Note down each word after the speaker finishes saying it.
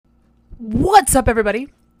What's up, everybody?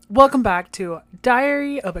 Welcome back to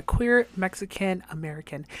Diary of a Queer Mexican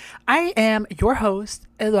American. I am your host,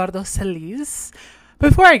 Eduardo Talk.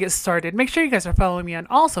 Before I get started, make sure you guys are following me on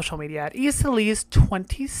all social media at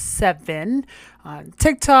eSalise27 on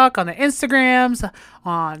TikTok, on the Instagrams,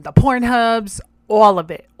 on the Pornhubs, all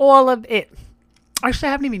of it. Actually,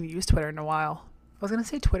 I haven't even used Twitter in a while. I was going to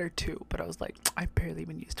say Twitter too, but I was like, I barely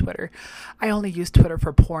even use Twitter. I only use Twitter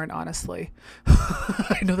for porn, honestly.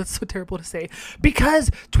 I know that's so terrible to say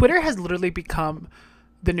because Twitter has literally become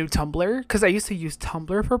the new Tumblr. Because I used to use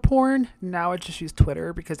Tumblr for porn. Now I just use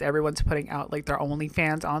Twitter because everyone's putting out like their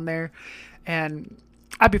OnlyFans on there. And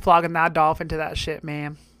I'd be flogging that dolphin to that shit,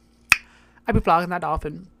 man. I'd be flogging that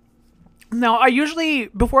dolphin. Now,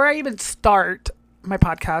 before I even start my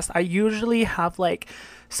podcast, I usually have like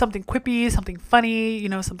something quippy, something funny,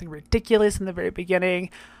 something ridiculous in the very beginning.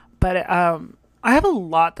 But I have a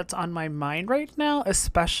lot that's on my mind right now,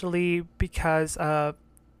 especially because of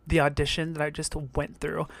the audition that I just went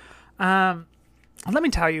through. Let me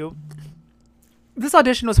tell you, this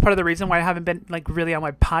audition was part of the reason why I haven't been like really on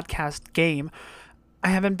my podcast game. I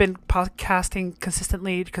haven't been podcasting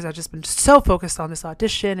consistently because I've just been so focused on this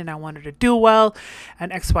audition and I wanted to do well and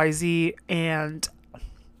XYZ. And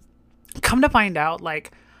come to find out,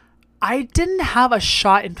 like, I didn't have a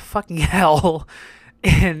shot in fucking hell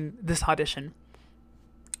in this audition.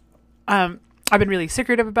 I've been really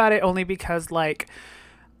secretive about it only because, like,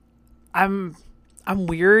 I'm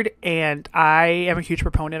weird and I am a huge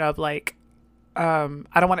proponent of, like, I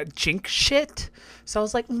don't want to jinx shit. So I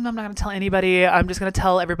was like, I'm not going to tell anybody. I'm just going to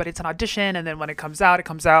tell everybody it's an audition. And then when it comes out, it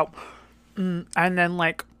comes out. And then,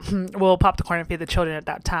 like, we'll pop the corn and feed the children at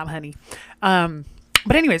that time, honey.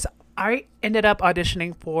 But anyways, I ended up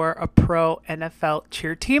auditioning for a pro NFL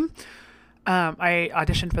cheer team. I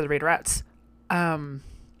auditioned for the Raiderettes. The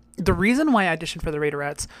reason why I auditioned for the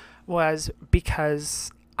Raiderettes was because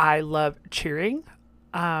I love cheering.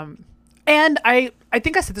 And I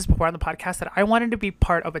think I said this before on the podcast that I wanted to be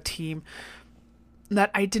part of a team that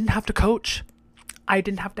I didn't have to coach. I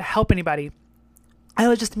didn't have to help anybody. It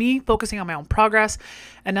was just me focusing on my own progress.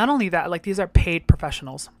 And not only that, like, these are paid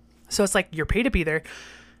professionals. So it's like, you're paid to be there.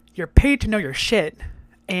 You're paid to know your shit.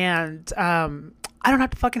 And I don't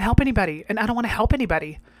have to fucking help anybody. And I don't want to help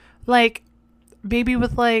anybody. Like, maybe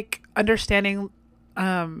with, like, understanding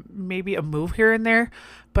maybe a move here and there.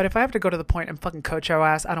 But if I have to go to the point and fucking coach your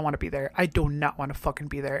ass, I don't want to be there. I do not want to fucking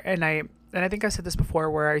be there. And I think I said this before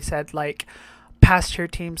where I said, like, past cheer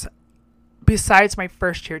teams, besides my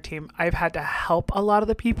first cheer team, I've had to help a lot of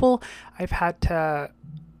the people. I've had to,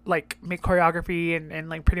 like, make choreography and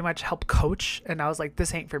like pretty much help coach. And I was like,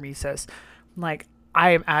 this ain't for me, sis. Like, I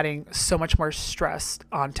am adding so much more stress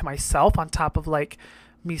onto myself on top of, like,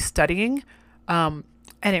 me studying. It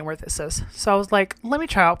ain't worth it, sis. So I was like, let me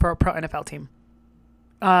try out for a pro NFL team.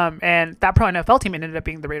 And that pro NFL team ended up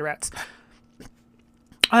being the Raiderettes.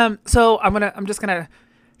 So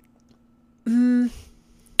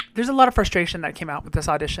there's a lot of frustration that came out with this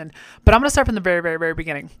audition, but I'm going to start from the very, very, very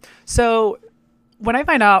beginning. So when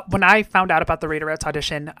I found out about the Raiderettes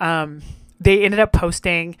audition, they ended up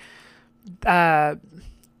posting,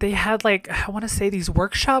 they had, like, I want to say these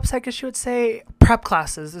workshops, I guess you would say, prep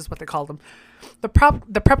classes is what they called them. The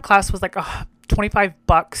prep class was like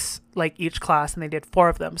 $25 like each class, and they did 4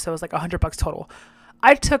 of them. So it was like $100 total.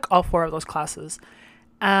 I took all 4 of those classes.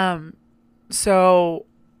 So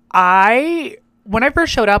when I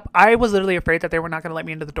first showed up, I was literally afraid that they were not going to let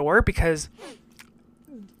me into the door because,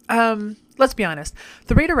 let's be honest,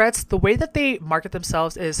 the Raiderettes, the way that they market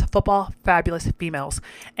themselves is football fabulous females,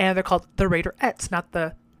 and they're called the Raiderettes, not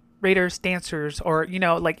the Raiders dancers, or,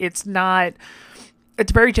 like, it's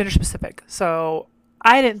very gender specific. So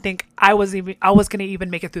I didn't think I was going to even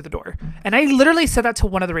make it through the door. And I literally said that to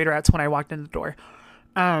one of the Raiderettes when I walked in the door.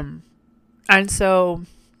 And so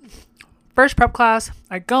first prep class,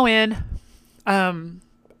 I go in,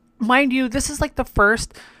 mind you, this is like the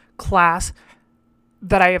first class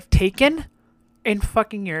that I have taken in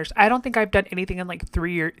fucking years. I don't think I've done anything in like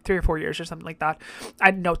 3 or 4 years or something like that. I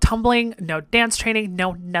had no tumbling, no dance training,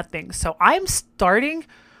 no nothing. So I'm starting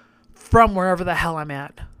from wherever the hell I'm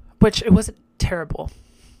at, which it wasn't terrible.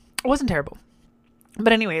 It wasn't terrible.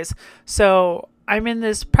 But anyways, so I'm in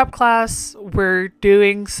this prep class. We're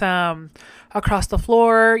doing some across the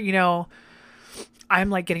floor, I'm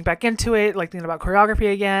like getting back into it, like thinking about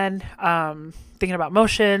choreography again, thinking about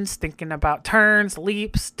motions, thinking about turns,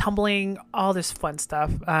 leaps, tumbling, all this fun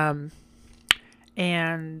stuff.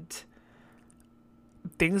 And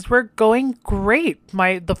things were going great.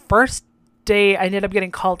 The first day I ended up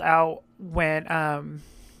getting called out when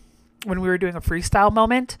we were doing a freestyle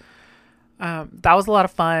moment. That was a lot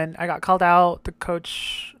of fun. I got called out. The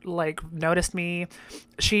coach like noticed me.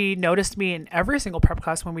 She noticed me in every single prep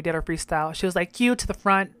class when we did our freestyle. She was like, "You to the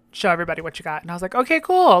front, show everybody what you got." And I was like, "Okay,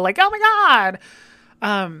 cool." Like, oh my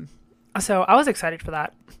God. So I was excited for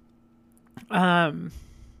that. And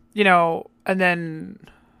then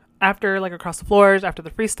after like across the floors, after the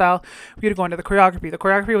freestyle, we had to go into the choreography. The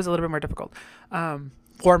choreography was a little bit more difficult,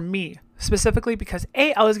 for me specifically because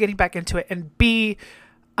A, I was getting back into it, and B,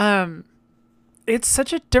 it's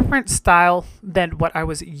such a different style than what I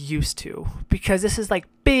was used to, because this is like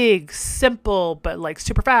big, simple, but like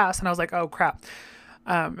super fast. And I was like, oh crap.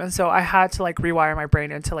 And so I had to like rewire my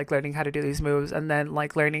brain into like learning how to do these moves, and then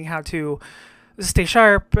like learning how to stay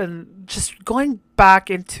sharp, and just going back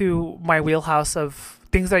into my wheelhouse of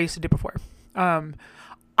things that I used to do before. I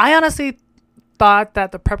honestly thought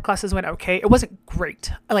that the prep classes went okay. It wasn't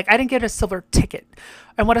great. Like, I didn't get a silver ticket.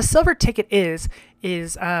 And what a silver ticket is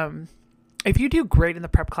if you do great in the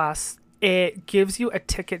prep class, it gives you a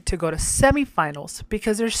ticket to go to semifinals,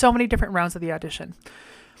 because there's so many different rounds of the audition.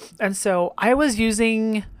 And so I was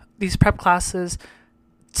using these prep classes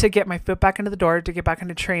to get my foot back into the door, to get back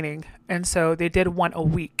into training. And so they did one a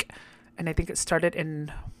week. And I think it started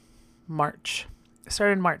in March.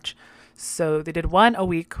 So they did one a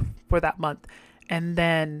week for that month. And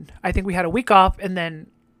then I think we had a week off. And then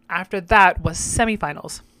after that was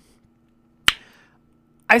semifinals.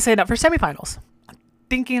 I signed up for semifinals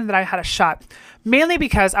thinking that I had a shot, mainly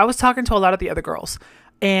because I was talking to a lot of the other girls,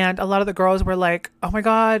 and a lot of the girls were like, oh my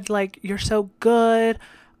God, like, you're so good.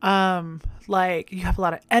 Like, you have a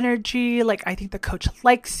lot of energy. Like, I think the coach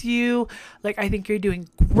likes you. Like, I think you're doing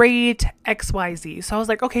great, XYZ. So I was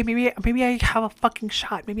like, okay, maybe I have a fucking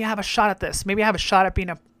shot. Maybe I have a shot at this. Maybe I have a shot at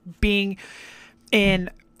being in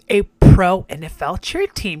a pro NFL cheer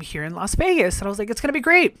team here in Las Vegas. And I was like, it's going to be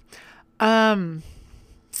great.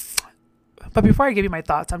 But before I give you my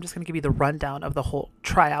thoughts, I'm just going to give you the rundown of the whole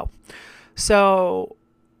tryout. So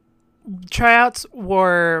tryouts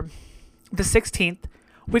were the 16th.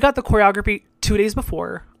 We got the choreography 2 days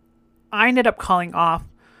before. I ended up calling off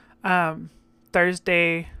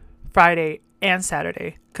Thursday, Friday, and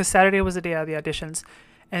Saturday, because Saturday was the day of the auditions,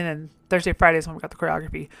 and then Thursday, Friday is when we got the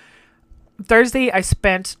choreography. Thursday, I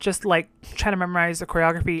spent just like trying to memorize the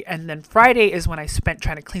choreography, and then Friday is when I spent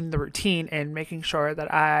trying to clean the routine and making sure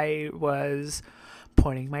that I was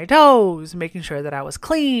pointing my toes, making sure that I was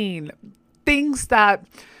clean, things that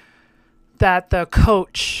the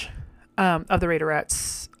coach of the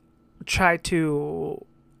Raiderettes tried to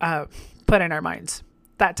put in our minds,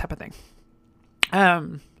 that type of thing.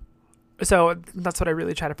 So that's what I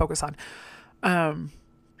really try to focus on. I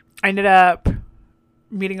ended up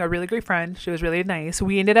meeting a really great friend. She was really nice.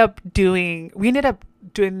 We ended up doing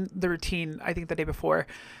the routine, I think, the day before,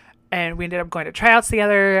 and we ended up going to tryouts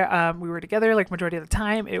together. We were together like majority of the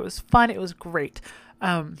time. It was fun. It was great.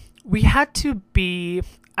 We had to be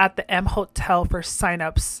at the M Hotel for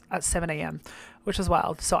signups at 7 a.m., which was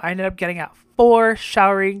wild. So I ended up getting at 4,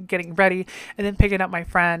 showering, getting ready, and then picking up my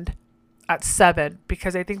friend at 7,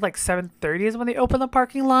 because I think like 7:30 is when they open the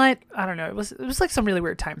parking lot. I don't know. It was like some really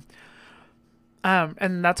weird time.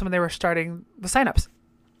 And that's when they were starting the signups,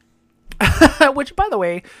 which, by the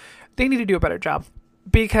way, they need to do a better job,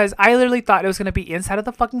 because I literally thought it was going to be inside of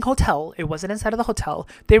the fucking hotel. It wasn't inside of the hotel.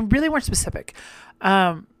 They really weren't specific.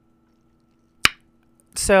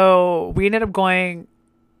 So we ended up going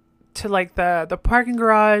to like the parking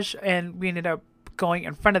garage, and we ended up going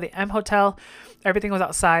in front of the M Hotel. Everything was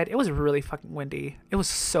outside. It was really fucking windy. It was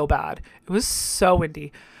so bad. It was so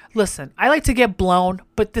windy. Listen, I like to get blown,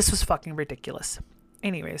 but this was fucking ridiculous.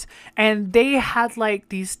 Anyways, and they had like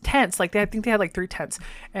these tents, like I think they had like 3 tents,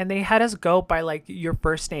 and they had us go by like your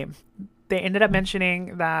first name. They ended up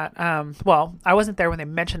mentioning that, well, I wasn't there when they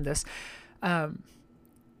mentioned this.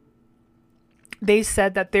 They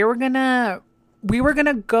said that we were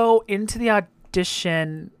gonna go into the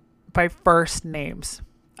audition by first names,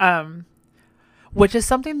 which is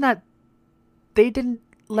something that they didn't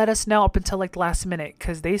let us know up until like the last minute,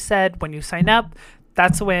 because they said when you sign up, how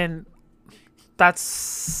do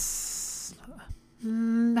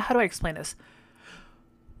I explain this?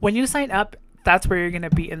 When you sign up, that's where you're gonna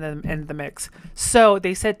be in the mix. So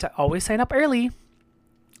they said to always sign up early.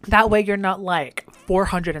 That way you're not like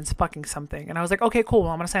 400 and fucking something. And I was like, okay, cool.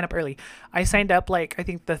 Well, I'm gonna sign up early. I signed up like I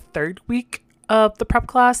think the 3rd week of the prep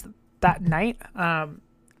class that night,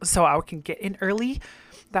 so I can get in early.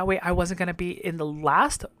 That way I wasn't going to be in the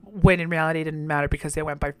last, when in reality it didn't matter, because they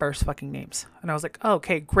went by first fucking names. And I was like, oh,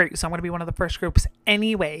 okay, great. So I'm going to be one of the first groups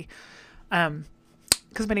anyway.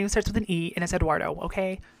 Because my name starts with an E and it's Eduardo,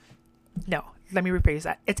 okay? No, let me rephrase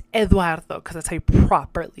that. It's Eduardo, because that's how you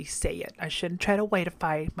properly say it. I shouldn't try to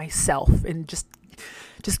whiteify myself and just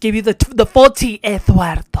give you the full T,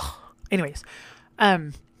 Eduardo. Anyways,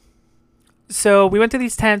 so we went to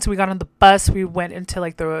these tents. We got on the bus. We went into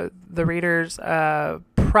like the Raiders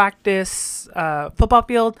practice football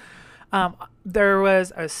field. There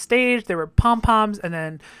was a stage. There were pom poms, and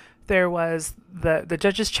then there was the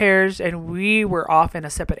judges' chairs, and we were off in a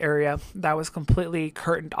separate area that was completely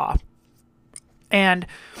curtained off. And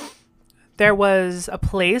there was a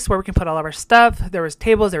place where we can put all of our stuff. There was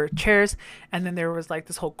tables, there were chairs, and then there was like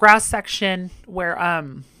this whole grass section where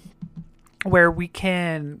we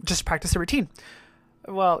can just practice a routine.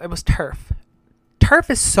 Well, it was turf. Turf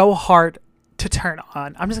is so hard to turn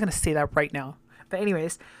on. I'm just gonna say that right now. But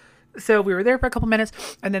anyways, so we were there for a couple minutes,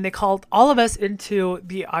 and then they called all of us into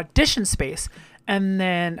the audition space. And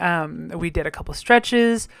then we did a couple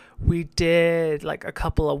stretches. We did like a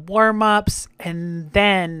couple of warm-ups. And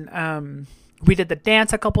then we did the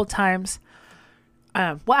dance a couple times.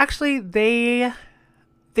 Well, actually, they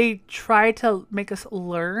tried to make us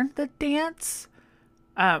learn the dance,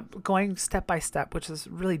 going step by step, which is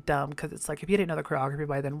really dumb because it's like, if you didn't know the choreography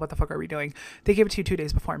by then, what the fuck are we doing? They gave it to you 2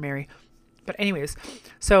 days before, Mary. But anyways,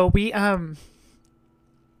 so we were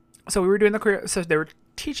doing so they were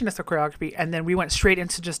teaching us the choreography, and then we went straight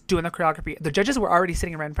into just doing the choreography. The judges were already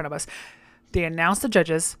sitting right in front of us. They announced the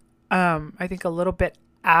judges, I think a little bit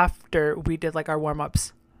after we did like our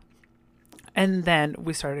warm-ups, and then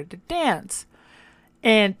we started to dance.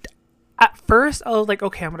 And at first I was like,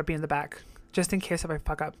 okay, I'm gonna be in the back just in case if I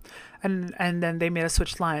fuck up, and then they made us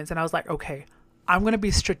switch lines, and I was like, okay, I'm gonna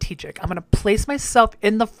be strategic. I'm gonna place myself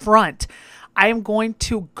in the front. I am going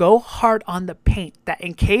to go hard on the paint, that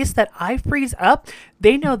in case that I freeze up,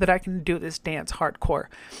 they know that I can do this dance hardcore.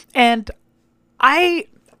 And I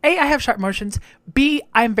have sharp motions. B,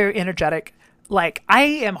 I'm very energetic. Like, I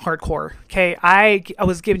am hardcore. Okay. I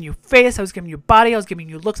was giving you face. I was giving you body. I was giving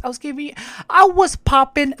you looks. I was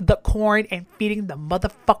popping the corn and feeding the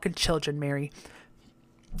motherfucking children, Mary.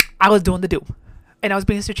 I was doing the do. And I was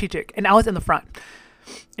being strategic. And I was in the front.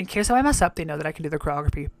 In case if I mess up, they know that I can do the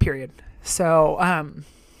choreography, period. So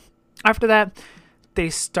after that,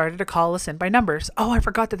 they started to call us in by numbers. Oh, I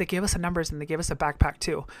forgot that they gave us the numbers, and they gave us a backpack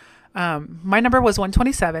too. My number was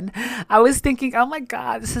 127. I was thinking, oh my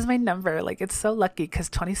God, this is my number. Like, it's so lucky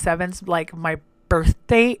because 27's like my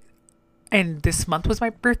birthday, and this month was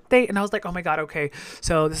my birthday. And I was like, oh my God, okay,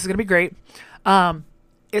 so this is going to be great.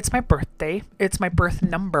 It's my birthday. It's my birth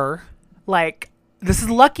number. Like, this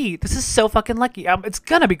is lucky. This is so fucking lucky. It's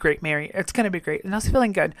going to be great, Mary. It's going to be great. And I was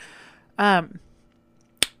feeling good.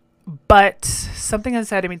 But something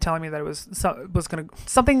inside of me telling me that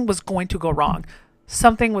something was going to go wrong.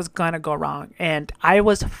 Something was going to go wrong. And I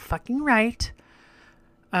was fucking right.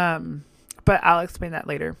 But I'll explain that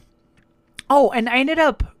later. Oh, and we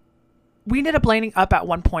ended up lining up at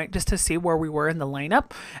one point just to see where we were in the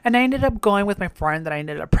lineup. And I ended up going with my friend that I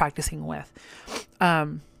ended up practicing with.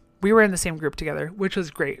 We were in the same group together, which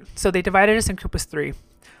was great. So they divided us in groups of 3.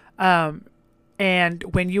 And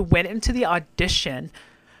when you went into the audition,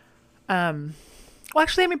 well,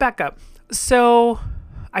 actually, let me back up. So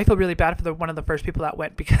I feel really bad for one of the first people that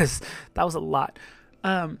went, because that was a lot.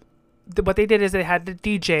 What they did is they had the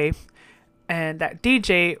DJ, and that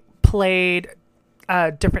DJ played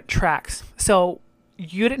different tracks. So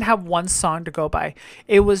you didn't have one song to go by.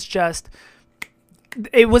 It was the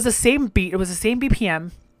same beat. It was the same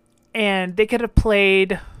BPM. And they could have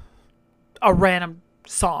played a random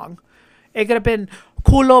song. It could have been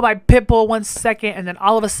Culo by Pitbull 1 second, and then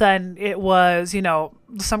all of a sudden it was,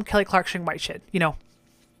 some Kelly Clarkson white shit,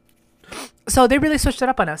 So they really switched it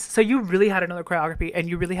up on us. So you really had another choreography, and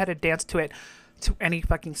you really had to dance to it, to any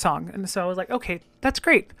fucking song. And so I was like, okay, that's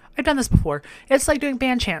great. I've done this before. It's like doing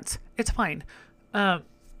band chants. It's fine.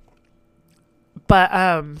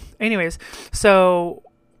 Anyways, so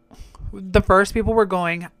the first people were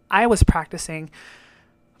going. I was practicing.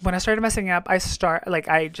 When I started messing up, I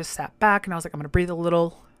just sat back, and I was like, I'm going to breathe a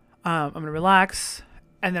little. I'm going to relax,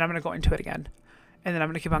 and then I'm going to go into it again. And then I'm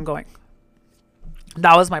going to keep on going.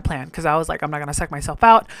 That was my plan, because I was like, I'm not going to suck myself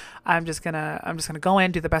out. I'm just going to go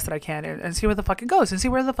in, do the best that I can, and see where the fuck it goes, and see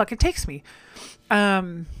where the fuck it takes me.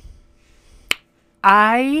 So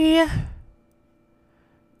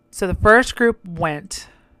the first group went,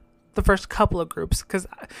 the first couple of groups, because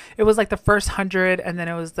it was like the first 100, and then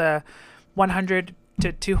it was the 100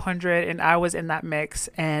 to 200, and I was in that mix,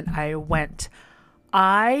 and I went.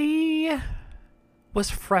 I was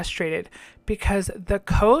frustrated because the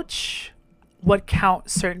coach would count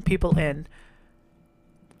certain people in.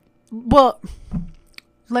 Well,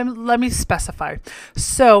 let me specify.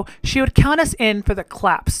 So she would count us in for the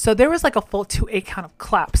claps. So there was like a full 2/8 count of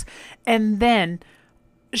claps. And then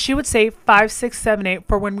she would say 5, 6, 7, 8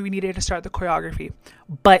 for when we needed to start the choreography.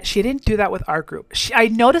 But she didn't do that with our group. I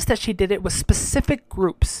noticed that she did it with specific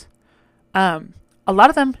groups. A lot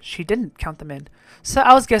of them, she didn't count them in. So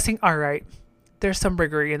I was guessing, all right, there's some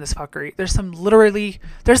riggery in this fuckery. There's some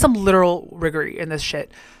literal riggery in this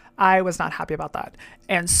shit. I was not happy about that.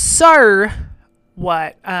 And so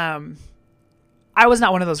what, I was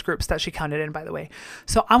not one of those groups that she counted in, by the way.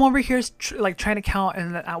 So I'm over here like trying to count,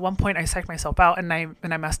 and then at one point I psyched myself out and I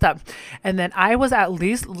messed up. And then I was at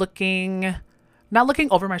least not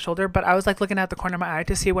looking over my shoulder, but I was like looking at the corner of my eye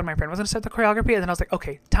to see when my friend was going to start the choreography. And then I was like,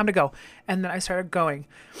 okay, time to go. And then I started going,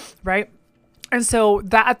 right? And so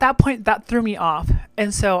that at that point, that threw me off.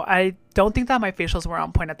 And so I don't think that my facials were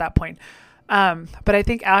on point at that point. But I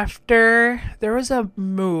think after there was a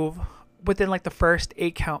move within like the first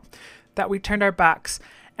 8 count that we turned our backs,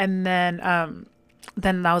 and then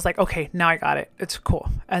I was like, okay, now I got it. It's cool.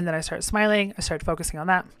 And then I started smiling. I started focusing on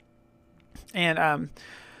that. And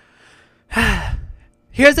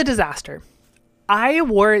here's a disaster. I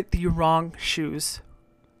wore the wrong shoes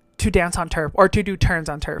to dance on turf, or to do turns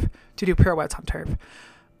on turf, to do pirouettes on turf.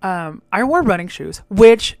 I wore running shoes,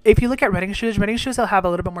 which if you look at running shoes will have a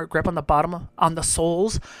little bit more grip on the bottom, on the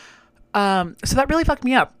soles. So that really fucked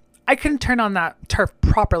me up. I couldn't turn on that turf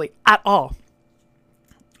properly at all.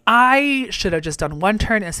 I should have just done 1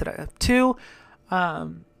 turn instead of 2.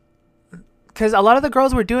 Because a lot of the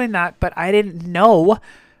girls were doing that, but I didn't know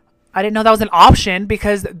that was an option,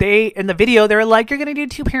 because in the video, they were like, you're going to do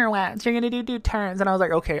 2 pirouettes, you're going to do turns. And I was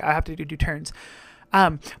like, okay, I have to do turns.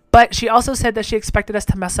 But she also said that she expected us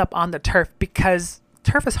to mess up on the turf, because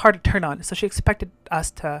turf is hard to turn on. So she expected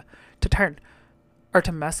us to turn, or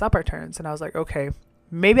to mess up our turns. And I was like, okay,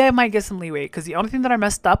 maybe I might get some leeway, because the only thing that I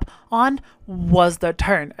messed up on was the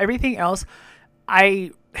turn. Everything else,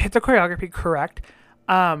 I hit the choreography correct.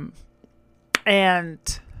 And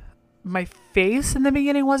my face in the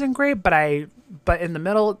beginning wasn't great, but in the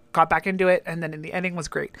middle got back into it, and then in the ending was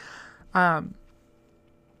great. So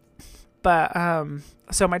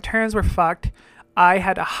my turns were fucked. I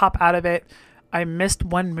had to hop out of it. I missed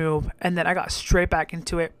 1 move, and then I got straight back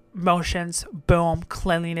into it. Motions, boom,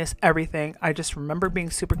 cleanliness, everything. I just remember being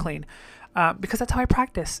super clean, because that's how I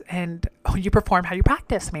practice, and you perform how you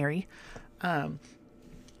practice, Mary.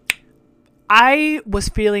 I was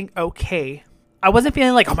feeling okay. I wasn't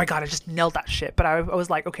feeling like, oh my God, I just nailed that shit. But I was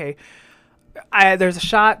like, okay, there's a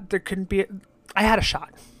shot. There couldn't be. I had a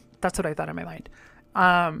shot. That's what I thought in my mind.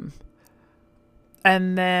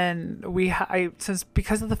 And then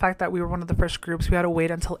because of the fact that we were one of the first groups, we had to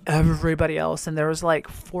wait until everybody else. And there was like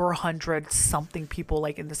 400 something people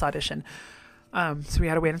like in this audition. So we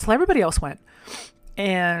had to wait until everybody else went.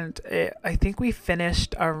 And I think we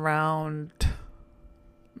finished around,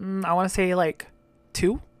 I want to say like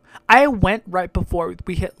 2. I went right before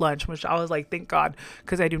we hit lunch, which I was like, thank God,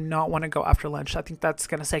 because I do not want to go after lunch. I think that's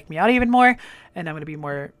going to psych me out even more. And I'm going to be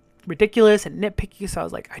more ridiculous and nitpicky. So I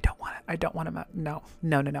was like, I don't want to, no.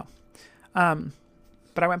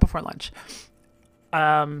 But I went before lunch.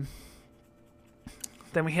 Then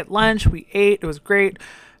we hit lunch, we ate, it was great.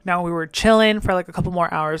 Now we were chilling for like a couple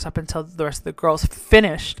more hours up until the rest of the girls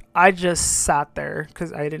finished. I just sat there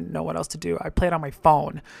because I didn't know what else to do. I played on my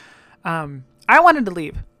phone. I wanted to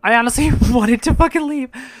leave. I honestly wanted to fucking leave,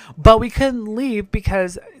 but we couldn't leave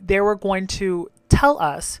because they were going to tell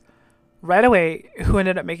us right away who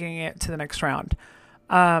ended up making it to the next round.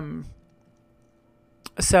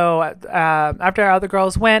 So after our other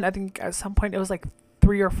girls went, I think at some point it was like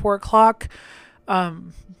 3 or 4 o'clock.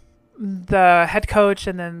 The head coach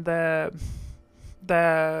and then the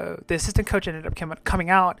assistant coach ended up coming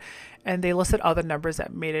out, and they listed all the numbers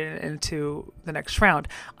that made it into the next round.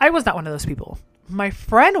 I was not one of those people. My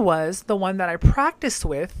friend was the one that I practiced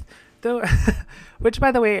with, which,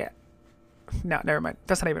 by the way, no, never mind.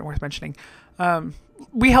 That's not even worth mentioning.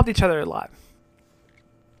 We helped each other a lot.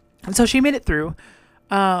 And so she made it through.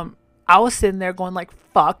 I was sitting there going like,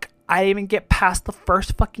 fuck, I didn't even get past the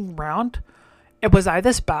first fucking round. Was I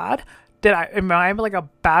this bad? Am I like a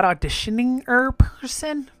bad auditioning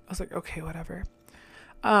person? I was like, okay, whatever.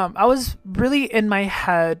 I was really in my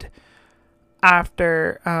head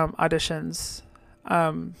after auditions.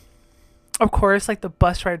 Of course, like the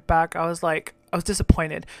bus ride back, I was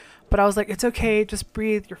disappointed, but I was like, it's okay, just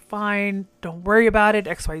breathe, you're fine, don't worry about it,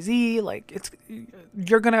 XYZ, like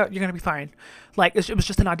you're gonna be fine. Like it was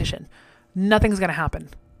just an audition, nothing's gonna happen.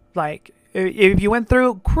 Like if you went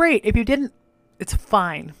through, great. If you didn't, it's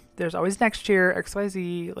fine. There's always next year,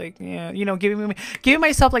 XYZ, like, yeah, giving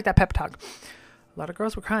myself like that pep talk. a lot of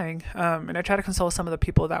girls were crying. And I tried to console some of the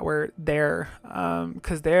people that were there,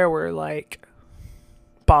 because they were like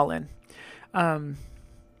bawling.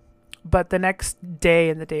 But the next day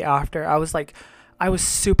and the day after, I was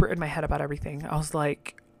super in my head about everything. I was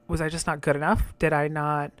like, was I just not good enough? Did I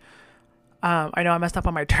not? I know I messed up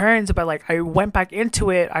on my turns, but like I went back into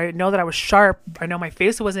it. I know that I was sharp. I know my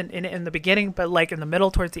face wasn't in it in the beginning, but like in the middle,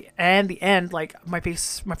 towards the end, like my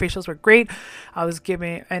facials were great. I was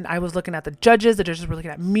looking at the judges. The judges were looking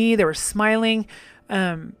at me. They were smiling.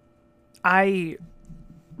 I'm not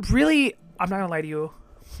gonna lie to you.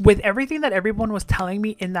 With everything that everyone was telling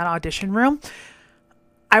me in that audition room,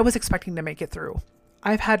 I was expecting to make it through.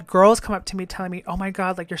 I've had girls come up to me telling me, "Oh my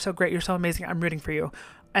God, like you're so great. You're so amazing. I'm rooting for you."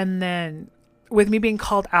 And then with me being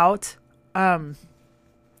called out by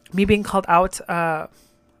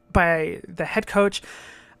the head coach,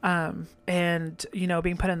 and, you know,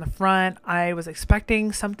 being put in the front, I was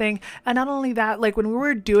expecting something. And not only that, like when we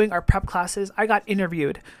were doing our prep classes, I got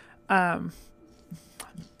interviewed.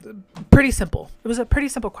 Pretty simple. It was a pretty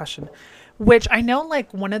simple question, which I know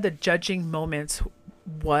like one of the judging moments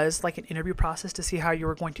was like an interview process to see how you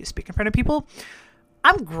were going to speak in front of people.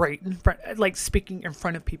 I'm great in front, like speaking in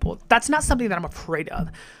front of people. That's not something that I'm afraid of.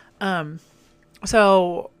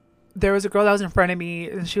 So there was a girl that was in front of me,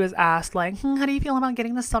 and she was asked like, how do you feel about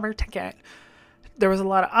getting the summer ticket? There was a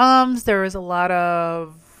lot of there was a lot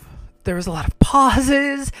of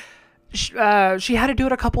pauses. She had to do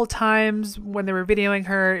it a couple of times when they were videoing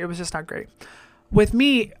her. It was just not great. With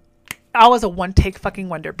me, I was a one take fucking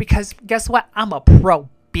wonder, because guess what? I'm a pro,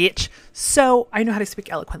 bitch. So I know how to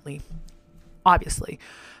speak eloquently. Obviously,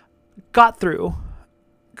 got through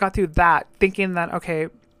that thinking that, okay,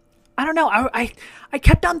 I don't know. I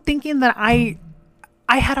kept on thinking that I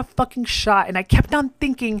had a fucking shot, and I kept on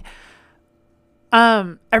thinking,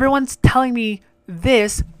 everyone's telling me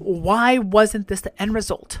this. Why wasn't this the end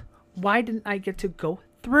result? Why didn't I get to go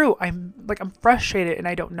through? I'm frustrated and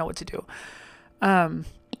I don't know what to do.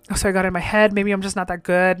 So I got in my head, maybe I'm just not that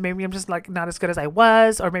good. Maybe I'm just like not as good as I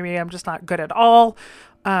was, or maybe I'm just not good at all.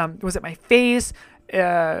 Was it my face?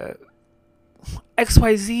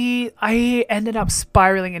 XYZ. I ended up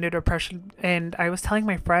spiraling into depression, and I was telling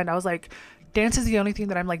my friend, I was like, dance is the only thing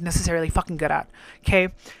that I'm like necessarily fucking good at. Okay.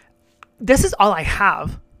 This is all I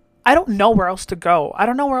have. I don't know where else to go. I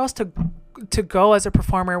don't know where else to go as a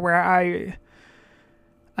performer, where I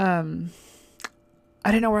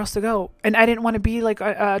didn't know where else to go. And I didn't want to be like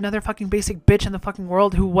another fucking basic bitch in the fucking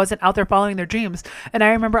world who wasn't out there following their dreams. And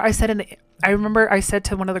I remember I said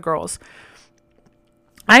to one of the girls,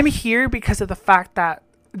 I'm here because of the fact that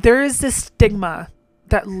there is this stigma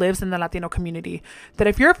that lives in the Latino community, that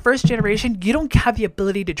if you're a first generation, you don't have the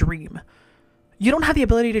ability to dream. You don't have the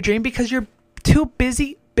ability to dream because you're too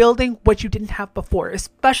busy building what you didn't have before,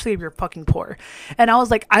 especially if you're fucking poor. And I was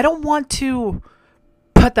like, I don't want to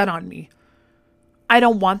put that on me. I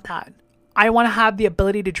don't want that. I want to have the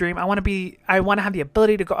ability to dream. I want to have the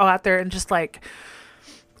ability to go out there and just like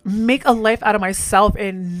make a life out of myself,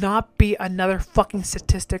 and not be another fucking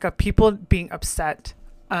statistic of people being upset.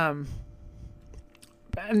 And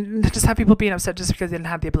just have people being upset just because they didn't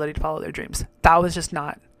have the ability to follow their dreams. That was just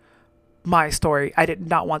not my story. I did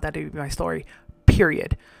not want that to be my story,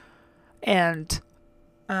 period. And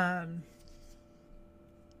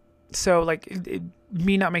so like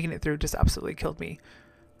me not making it through just absolutely killed me.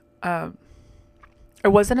 It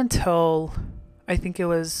wasn't until I think it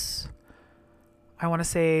was, I want to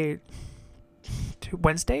say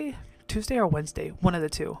Tuesday or Wednesday, one of the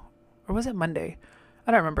two, or was it Monday?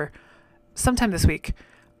 I don't remember. Sometime this week,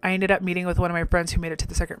 I ended up meeting with one of my friends who made it to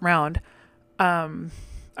the second round. I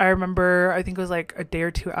remember, I think it was like a day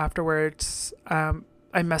or two afterwards, I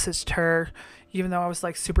messaged her, even though I was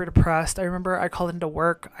like super depressed. I remember I called into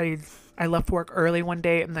work. I left work early one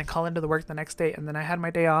day and then called into the work the next day, and then I had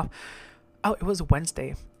my day off. Oh, it was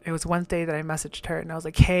Wednesday. It was Wednesday that I messaged her, and I was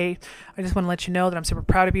like, hey, I just want to let you know that I'm super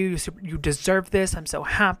proud of you. You deserve this. I'm so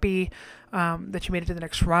happy that you made it to the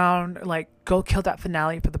next round. Like, go kill that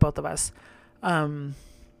finale for the both of us. And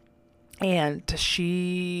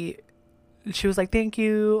she was like, thank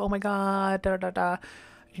you. Oh my God. Da, da, da.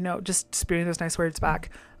 You know, just spewing those nice words back.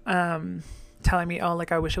 Telling me, oh,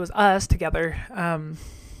 like I wish it was us together.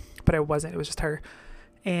 But it wasn't. It was just her.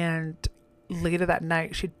 And later that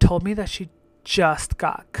night, she told me that she just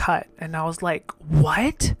got cut. And I was like,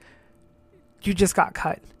 what? You just got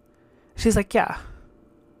cut? She's like, yeah.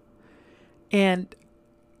 And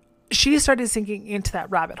she started sinking into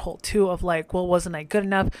that rabbit hole too of like, well, wasn't I good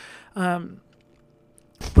enough?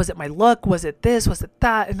 Was it my look? Was it this? Was it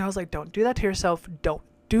that? And I was like, don't do that to yourself. Don't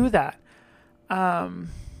do that. I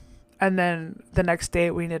And then the next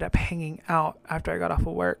day we ended up hanging out after I got off of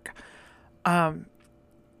work.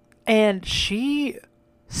 And she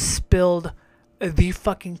spilled the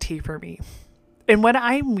fucking tea for me. And what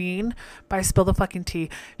I mean by spill the fucking tea,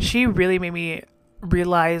 she really made me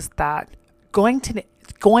realize that going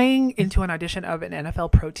into an audition of an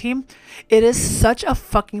NFL pro team, it is such a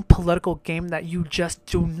fucking political game that you just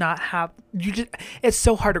do not have. It's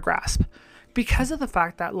so hard to grasp because of the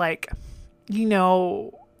fact that, like, you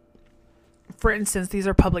know, for instance, these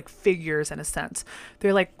are public figures in a sense.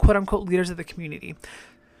 They're like quote unquote leaders of the community.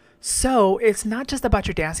 So it's not just about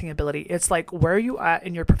your dancing ability. It's like, where are you at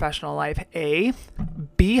in your professional life? A,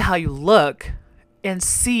 B, how you look, and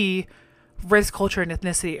C, race, culture, and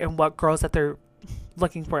ethnicity, and what girls that they're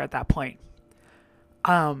looking for at that point.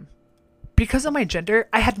 Because of my gender,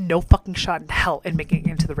 I had no fucking shot in hell in making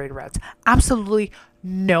it into the Raiderettes. Absolutely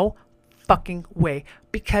no fucking way,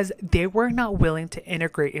 because they were not willing to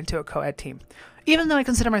integrate into a co-ed team. Even though I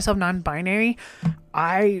consider myself non-binary,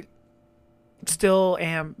 I still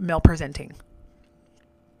am male presenting.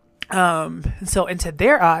 So into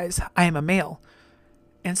their eyes, I am a male.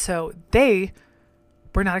 And so they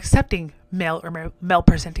were not accepting male or male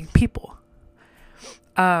presenting people.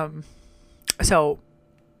 So no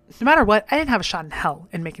matter what, I didn't have a shot in hell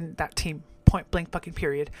in making that team, point blank fucking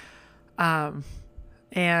period. And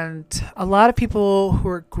a lot of people who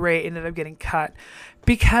were great ended up getting cut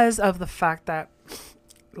because of the fact that,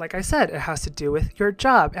 like I said, it has to do with your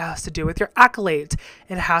job. It has to do with your accolades.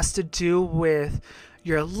 It has to do with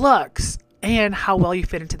your looks and how well you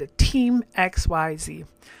fit into the team XYZ.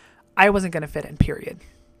 I wasn't going to fit in, period.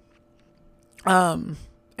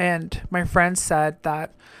 And my friends said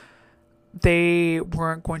that they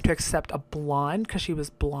weren't going to accept a blonde because she was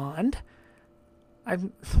blonde.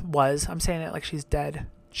 I'm saying it like she's dead.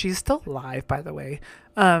 She's still alive, by the way.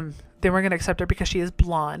 They weren't going to accept her because she is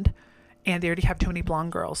blonde. And they already have too many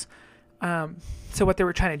blonde girls. So what they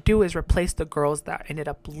were trying to do is replace the girls that ended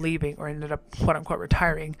up leaving or ended up, quote unquote,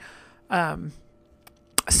 retiring. And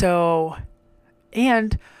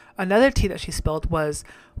another tea that she spilled was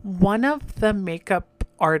one of the makeup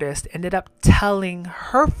artists ended up telling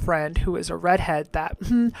her friend, who is a redhead, that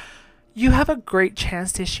you have a great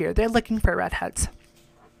chance this year. They're looking for redheads.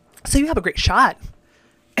 So you have a great shot.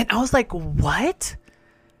 And I was like, what?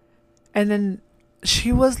 And then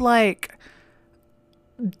she was like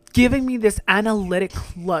giving me this analytic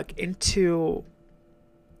look into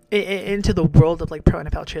the world of like pro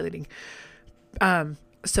NFL cheerleading.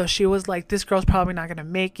 So she was like, this girl's probably not going to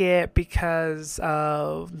make it because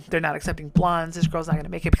they're not accepting blondes. This girl's not going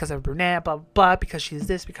to make it because of brunette, blah, blah, blah, because she's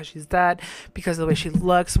this, because she's that, because of the way she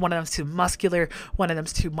looks. One of them's too muscular. One of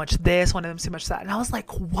them's too much this. One of them's too much that. And I was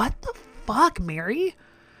like, what the fuck, Mary?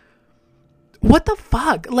 What the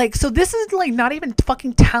fuck? Like, so this is like not even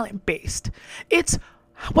fucking talent based. It's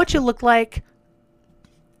what you look like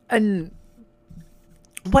and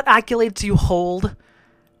what accolades you hold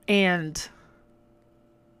and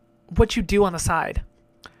what you do on the side.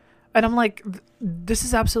 And I'm like, this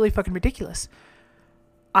is absolutely fucking ridiculous.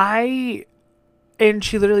 And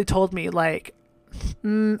she literally told me, like,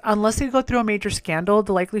 unless they go through a major scandal,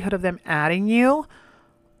 the likelihood of them adding you,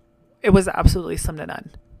 it was absolutely slim to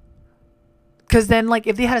none. Because then, like,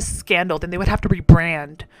 if they had a scandal, then they would have to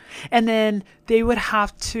rebrand. And then they would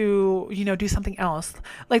have to, you know, do something else.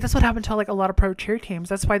 Like, that's what happened to, like, a lot of pro cheer teams.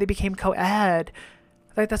 That's why they became co-ed.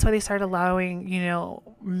 Like, that's why they started allowing, you know,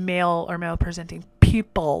 male or male presenting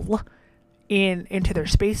people into their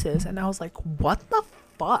spaces. And I was like, what the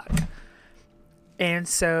fuck? And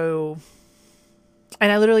so, and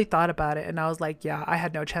I literally thought about it. And I was like, yeah, I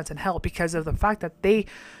had no chance in hell because of the fact that they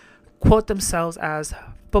quote themselves as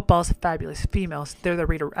football's fabulous females. They're the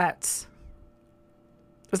Raiderettes.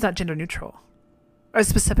 It's not gender neutral. Or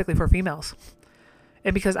specifically for females.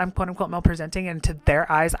 And because I'm quote unquote male presenting and to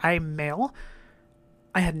their eyes I'm male,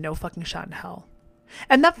 I had no fucking shot in hell.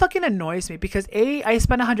 And that fucking annoys me because I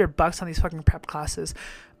spent $100 on these fucking prep classes.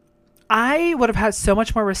 I would have had so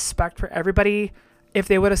much more respect for everybody if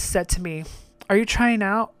they would have said to me, are you trying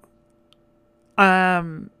out? I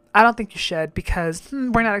don't think you should because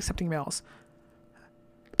we're not accepting males.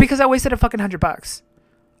 Because I wasted a fucking $100.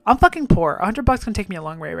 I'm fucking poor. $100 can take me a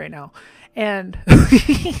long way right now. And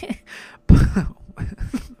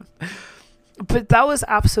but that was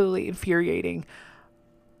absolutely infuriating.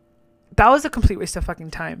 That was a complete waste of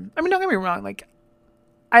fucking time. I mean, don't get me wrong. Like,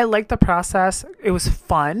 I liked the process. It was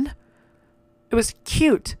fun. It was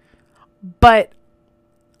cute. But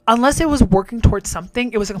unless it was working towards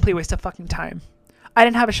something, it was a complete waste of fucking time. I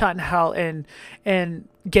didn't have a shot in hell in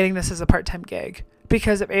getting this as a part-time gig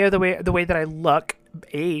because of A, the way that I look,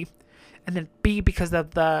 A, and then B, because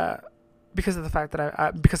of the because of the fact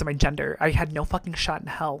that because of my gender, I had no fucking shot in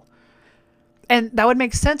hell. And that would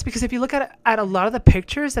make sense because if you look at a lot of the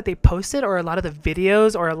pictures that they posted, or a lot of the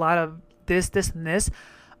videos, or a lot of this, and this,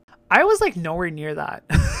 I was like nowhere near that.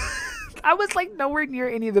 I was like nowhere near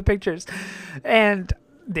any of the pictures. And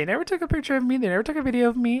they never took a picture of me. They never took a video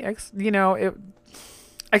of me.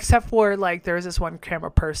 Except for like there was this one camera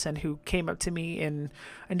person who came up to me and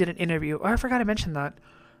did an interview. Oh, I forgot to mention that.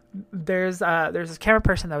 There's this camera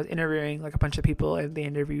person that was interviewing like a bunch of people, and they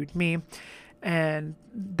interviewed me. And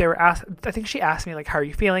they were asked, I think she asked me like, how are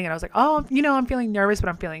you feeling? And I was like, oh, I'm feeling nervous, but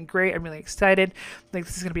I'm feeling great. I'm really excited. Like,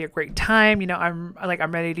 this is going to be a great time. I'm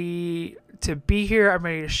ready to be here. I'm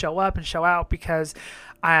ready to show up and show out because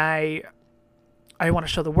I want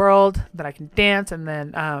to show the world that I can dance. And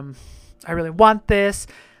then, I really want this,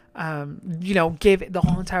 give the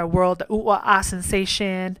whole entire world the ooh-ah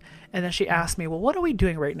sensation. And then she asked me, well, what are we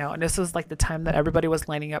doing right now? And this was like the time that everybody was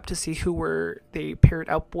lining up to see who they paired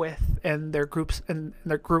up with in their groups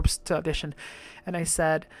to audition. And I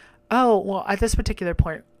said, oh, well, at this particular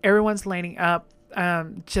point, everyone's lining up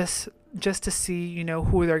just to see,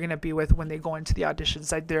 who they're going to be with when they go into the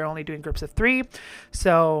auditions. Like, they're only doing groups of 3.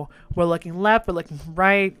 So we're looking left, we're looking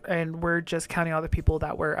right, and we're just counting all the people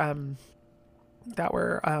that were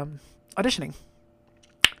auditioning.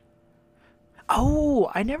 Oh,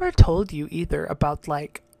 I never told you either about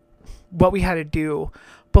like what we had to do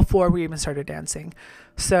before we even started dancing.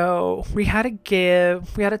 So we had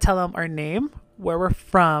to tell them our name, where we're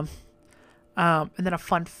from, and then a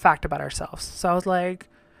fun fact about ourselves. So I was like,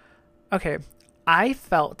 okay, I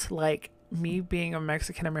felt like me being a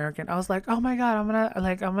Mexican American, I was like, oh my God, I'm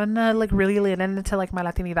gonna really lean into like my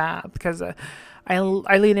Latinidad, because I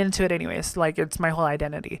lean into it anyways. Like, it's my whole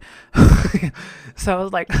identity. So I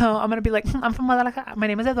was like, oh, I'm gonna be like, I'm from Guadalajara. My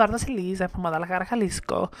name is Eduardo Talk. I'm from Guadalajara,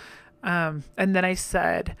 Jalisco. And then I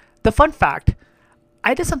said, the fun fact,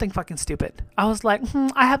 I did something fucking stupid. I was like,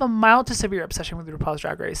 I have a mild to severe obsession with RuPaul's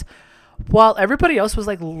Drag Race. While everybody else was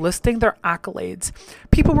like listing their accolades,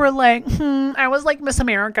 people were like, I was like Miss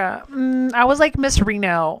America. I was like Miss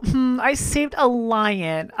Reno. I saved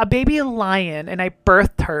a baby lion, and I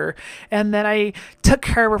birthed her. And then I took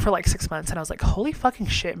care of her for like 6 months. And I was like, holy fucking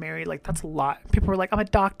shit, Mary. Like, that's a lot. People were like, I'm a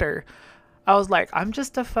doctor. I was like, I'm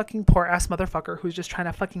just a fucking poor ass motherfucker who's just trying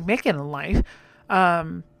to fucking make it in life.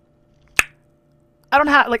 I don't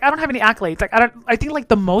have any accolades. Like, I think like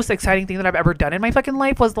the most exciting thing that I've ever done in my fucking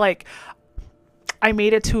life was like, I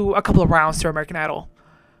made it to a couple of rounds to American Idol.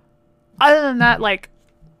 Other than that, like,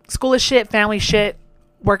 school is shit, family shit,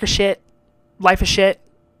 work is shit, life is shit.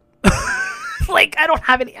 Like, I don't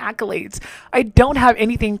have any accolades. I don't have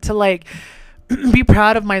anything to like be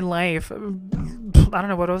proud of my life. I don't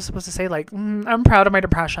know what I was supposed to say. Like, I'm proud of my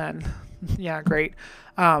depression. Yeah, great.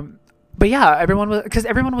 But yeah, everyone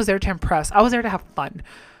was there to impress. I was there to have fun.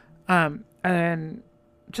 And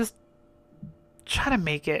just try to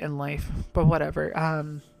make it in life. But whatever. I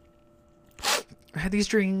had these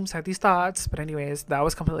dreams, I had these thoughts. But anyways, that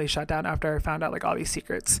was completely shut down after I found out like all these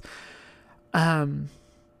secrets.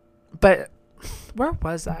 But where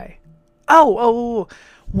was I?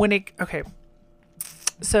 Okay.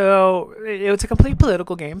 So it was a complete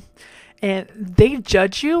political game. And they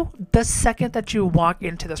judge you the second that you walk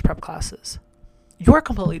into those prep classes. You're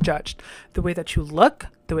completely judged. The way that you look,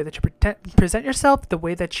 the way that you present yourself, the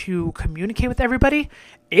way that you communicate with everybody,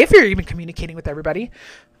 if you're even communicating with everybody,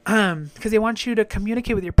 because they want you to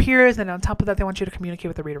communicate with your peers, and on top of that, they want you to communicate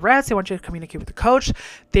with the Raiderettes, they want you to communicate with the coach,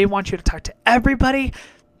 they want you to talk to everybody.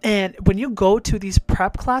 And when you go to these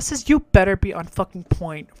prep classes, you better be on fucking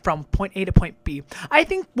point from point A to point B. I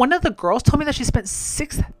think one of the girls told me that she spent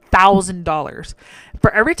 $6,000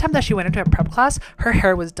 for every time that she went into a prep class. Her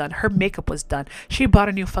hair was done, her makeup was done. She bought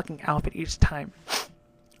a new fucking outfit each time,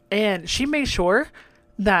 and she made sure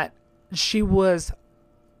that she was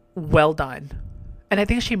well done. And I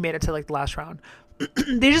think she made it to like the last round.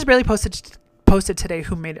 They just barely posted today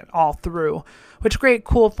who made it all through, which great,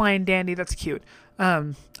 cool, fine, dandy, that's cute.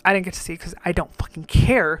 I didn't get to see because I don't fucking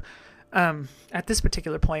care at this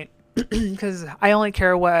particular point, because I only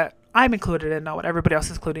care what I'm included in, not what everybody else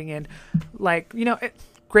is including in. Like,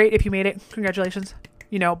 great if you made it, congratulations,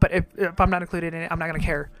 but if I'm not included in it, I'm not going to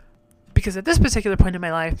care. Because at this particular point in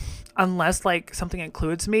my life, unless like something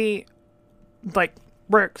includes me, like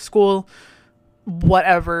work, school,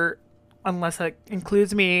 whatever, unless it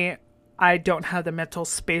includes me, I don't have the mental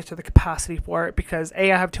space or the capacity for it, because I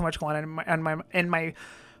have too much going on in my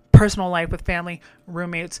personal life with family,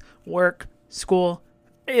 roommates, work, school,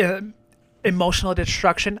 emotional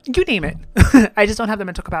destruction, you name it. I just don't have the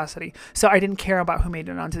mental capacity. So I didn't care about who made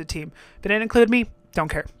it onto the team. If it didn't include me, don't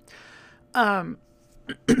care.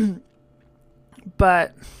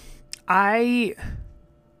 But I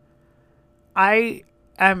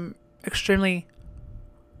am extremely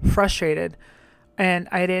frustrated, and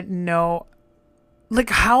I didn't know, like,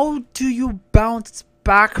 how do you bounce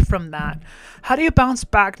back from that? How do you bounce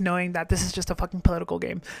back knowing that this is just a fucking political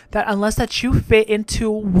game, that unless that you fit into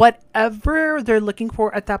whatever they're looking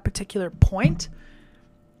for at that particular point,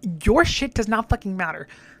 your shit does not fucking matter.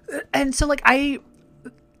 And so, like, and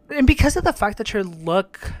because of the fact that your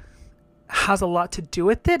look has a lot to do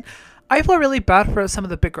with it, I feel really bad for some of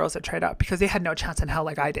the big girls that tried out, because they had no chance in hell,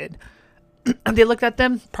 like I did. And they looked at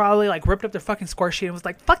them, probably like ripped up their fucking score sheet and was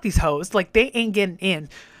like, fuck these hoes, like they ain't getting in.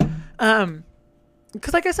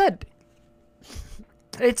 Because like I said,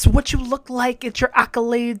 it's what you look like, it's your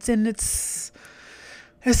accolades, and it's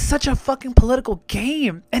such a fucking political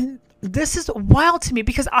game. And this is wild to me,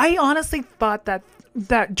 because I honestly thought that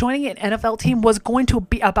joining an NFL team was going to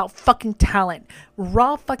be about fucking talent,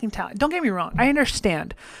 raw fucking talent. Don't get me wrong, I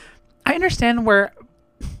understand where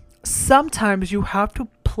sometimes you have to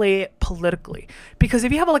play it politically, because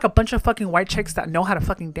if you have like a bunch of fucking white chicks that know how to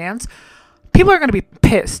fucking dance, people are going to be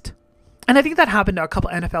pissed. And I think that happened to a couple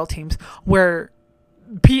NFL teams where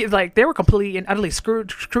like they were completely and utterly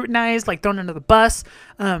scrutinized, like thrown under the bus.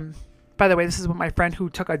 By the way, this is what my friend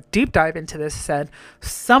who took a deep dive into this said.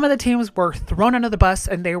 Some of the teams were thrown under the bus,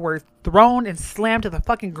 and they were thrown and slammed to the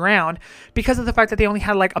fucking ground because of the fact that they only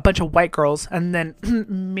had like a bunch of white girls, and then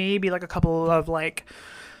maybe like a couple of like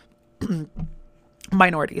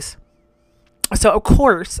minorities. So of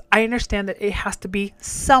course I understand that it has to be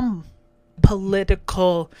some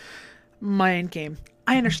political mind game.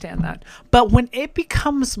 I understand that. But when it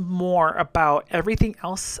becomes more about everything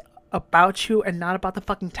else about you and not about the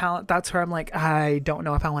fucking talent, that's where I'm like, I don't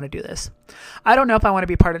know if I want to do this. I don't know if I want to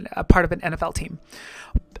be part of an NFL team,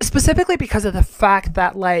 specifically because of the fact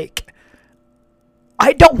that, like,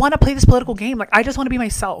 I don't want to play this political game. Like, I just want to be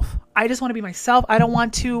myself. I don't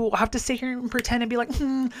want to have to sit here and pretend and be like,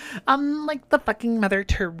 I'm like the fucking Mother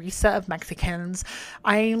Teresa of Mexicans.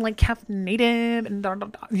 I'm like half Native, and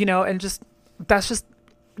you know, and just that's just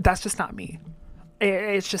not me.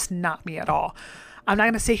 It's just not me at all. I'm not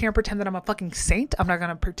going to sit here and pretend that I'm a fucking saint. I'm not going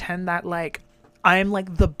to pretend that like I'm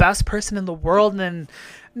like the best person in the world. And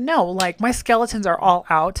no, like my skeletons are all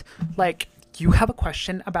out. Like, you have a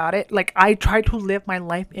question about it. Like, I try to live my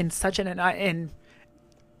life in such an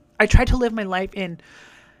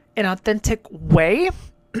authentic way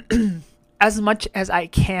as much as I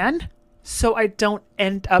can, so I don't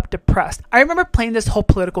end up depressed. I remember playing this whole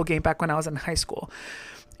political game back when I was in high school.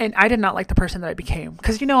 And I did not like the person that I became.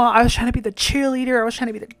 Because, you know, I was trying to be the cheerleader. I was trying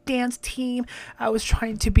to be the dance team. I was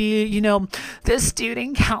trying to be, you know, the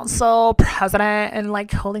student council president, and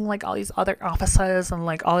like holding like all these other offices and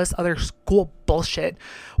like all this other school bullshit,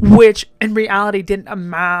 which in reality didn't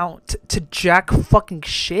amount to jack fucking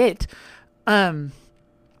shit.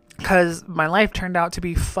 Because my life turned out to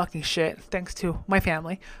be fucking shit thanks to my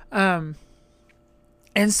family. And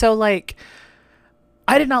so like,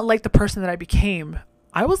 I did not like the person that I became.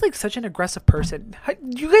 I was like such an aggressive person.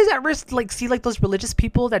 You guys ever like see like those religious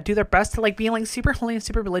people that do their best to like being like super holy and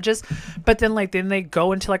super religious, but then they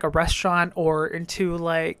go into like a restaurant or into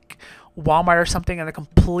like Walmart or something, and they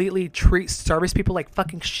completely treat service people like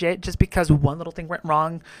fucking shit just because one little thing went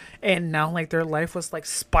wrong, and now like their life was like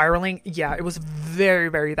spiraling. Yeah, it was very,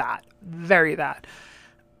 very that.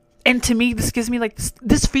 And to me, this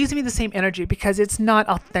feeds me the same energy, because it's not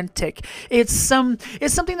authentic. It's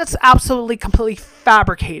something that's absolutely completely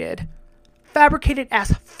fabricated as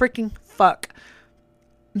freaking fuck.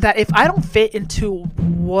 That if I don't fit into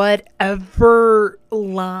whatever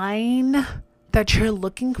line that you're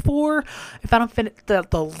looking for, if I don't fit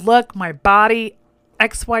the look, my body,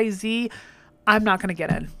 XYZ, I'm not gonna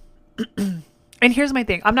get in. And here's my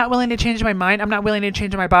thing: I'm not willing to change my mind. I'm not willing to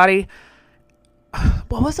change my body.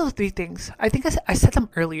 What was those 3 things? I think I said them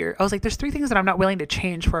earlier. I was like, there's 3 things that I'm not willing to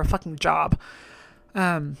change for a fucking job.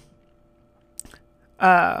 What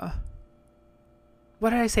did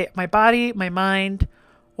I say? My body, my mind,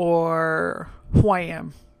 or who I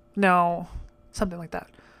am. No, something like that.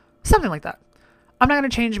 I'm not going to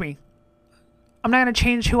change me. I'm not going to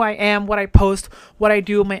change who I am, what I post, what I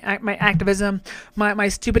do, my activism, my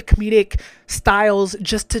stupid comedic styles,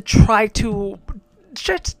 just to try to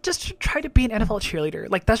be an NFL cheerleader.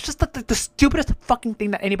 Like, that's just the stupidest fucking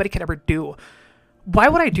thing that anybody could ever do. Why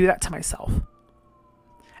would I do that to myself?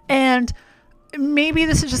 And maybe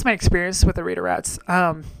this is just my experience with the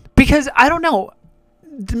Raiderettes. Because I don't know,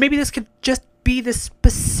 maybe this could just be this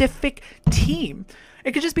specific team.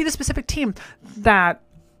 It could just be the specific team that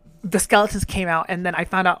the skeletons came out, and then I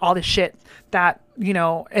found out all this shit that, you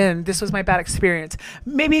know, and this was my bad experience.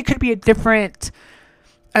 Maybe it could be a different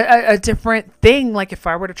thing, like if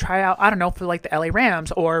I were to try out, I don't know, for like the LA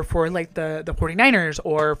Rams, or for like the 49ers,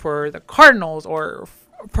 or for the Cardinals, or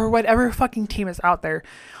for whatever fucking team is out there.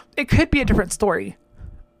 It could be a different story,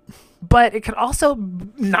 but it could also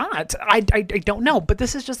not. I don't know, but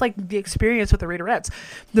this is just like the experience with the Raiderettes.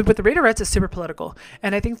 With the Raiderettes is super political,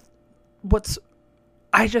 and I think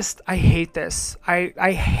I hate this.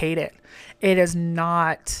 I hate it. It is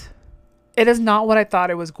not what I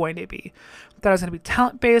thought it was going to be. I thought it was going to be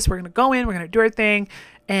talent based. We're going to go in, we're going to do our thing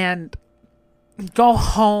and go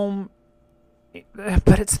home.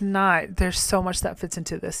 But it's not. There's so much that fits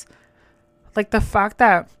into this. Like the fact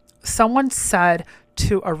that someone said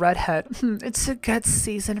to a redhead, it's a good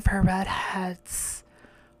season for redheads.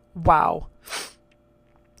 Wow.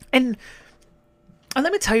 And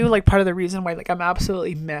let me tell you, like, part of the reason why, like, I'm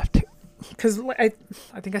absolutely miffed, because I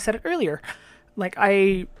think I said it earlier. Like,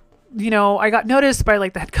 I got noticed by,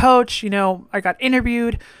 like, the head coach. You know, I got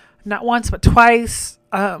interviewed not once but twice.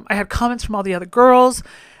 I had comments from all the other girls,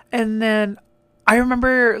 and then I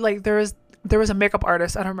remember, like, there was a makeup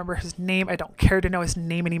artist. I don't remember his name. I don't care to know his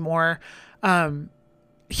name anymore.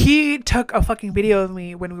 He took a fucking video of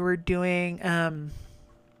me when we were doing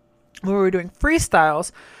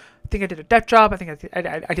freestyles. I think I did a death drop. I think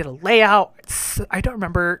I did a layout. I don't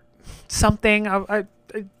remember something. I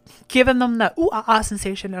given them the ooh ah ah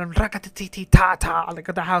sensation and ta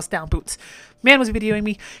like the house down boots. Man was videoing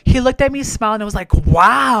me. He looked at me, smiled, and was like,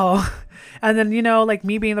 "Wow." And then, you know, like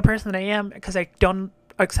me being the person that I am, because I don't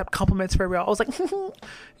accept compliments very well, I was like,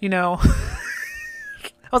 you know,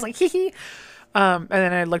 I was like, hee hee. And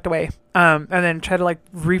then I looked away, and then tried to like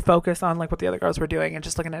refocus on like what the other girls were doing and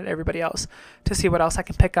just looking at everybody else to see what else I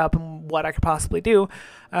can pick up and what I could possibly do.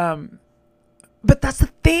 But that's the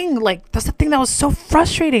thing, that was so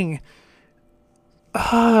frustrating.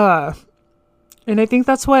 And I think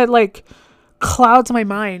that's what like clouds my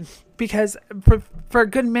mind, because for a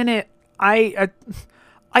good minute, I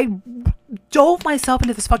dove myself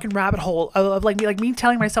into this fucking rabbit hole of like me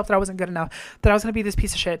telling myself that I wasn't good enough, that I was going to be this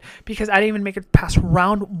piece of shit because I didn't even make it past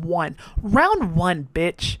round one,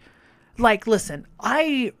 bitch. Like, listen,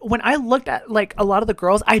 when I looked at like a lot of the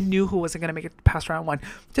girls, I knew who wasn't going to make it past round one,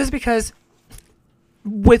 just because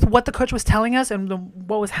with what the coach was telling us and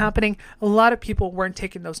what was happening, a lot of people weren't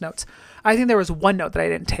taking those notes. I think there was one note that I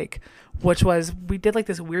didn't take, which was we did like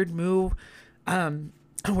this weird move,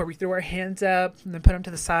 where we threw our hands up and then put them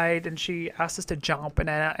to the side, and she asked us to jump, and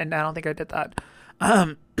I don't think I did that.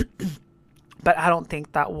 But I don't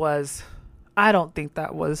think that was, no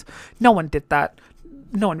one did that.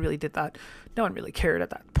 No one really did that. No one really cared at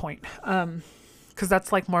that point. 'Cause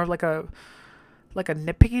that's like more of like a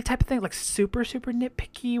nitpicky type of thing, like super, super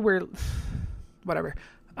nitpicky, where whatever.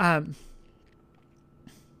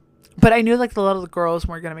 But I knew like a lot of the girls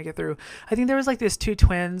weren't going to make it through. I think there was like these two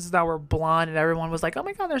twins that were blonde, and everyone was like, oh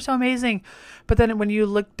my God, they're so amazing. But then when you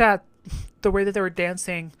looked at the way that they were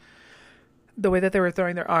dancing, the way that they were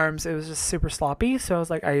throwing their arms, it was just super sloppy. So I was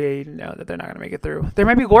like, I know that they're not going to make it through. They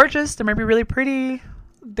might be gorgeous. They might be really pretty.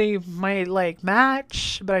 They might like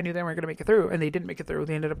match, but I knew they weren't going to make it through, and they didn't make it through.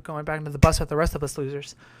 They ended up going back into the bus with the rest of us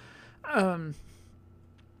losers.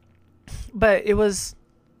 But it was,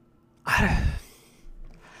 I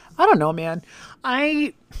don't know, man.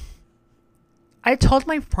 I told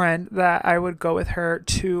my friend that I would go with her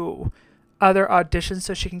to other auditions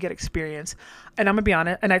so she can get experience. And I'm going to be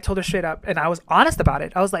honest. And I told her straight up, and I was honest about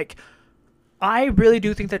it. I was like, I really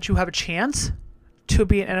do think that you have a chance to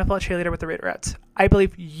be an NFL cheerleader with the Raiderettes. I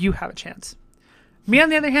believe you have a chance. Me, on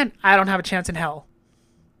the other hand, I don't have a chance in hell.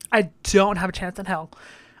 I don't have a chance in hell.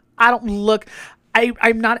 I don't look,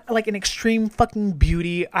 I'm not like an extreme fucking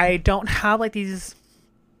beauty. I don't have like these,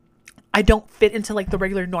 I don't fit into like the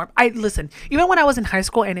regular norm. Listen, even when I was in high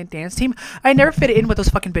school and in dance team, I never fit in with those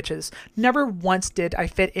fucking bitches. Never once did I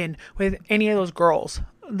fit in with any of those girls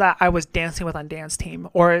that I was dancing with on dance team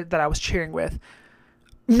or that I was cheering with.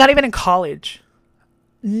 Not even in college.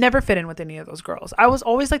 Never fit in with any of those girls. I was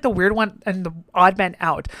always like the weird one and the odd man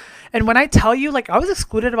out. And when I tell you, like, I was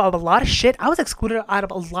excluded out of a lot of shit.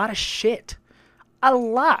 A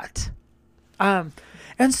lot. And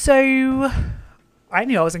so I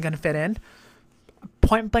knew I wasn't going to fit in.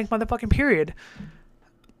 Point blank motherfucking period.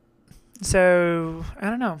 So,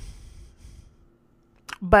 I don't know.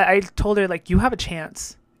 But I told her, like, you have a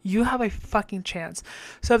chance. You have a fucking chance.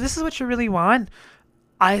 So if this is what you really want,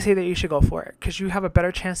 I say that you should go for it, because you have a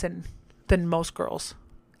better chance than most girls,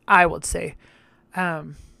 I would say.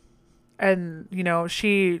 And and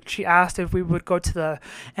she asked if we would go to the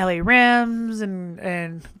LA Rams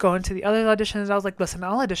and go into the other auditions. I was like, listen,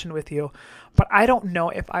 I'll audition with you, but I don't know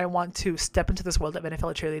if I want to step into this world of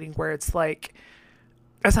NFL cheerleading where it's like,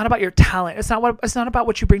 it's not about your talent. It's not about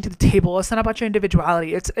what you bring to the table. It's not about your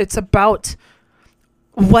individuality. It's about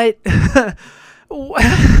what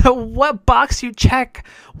what box you check,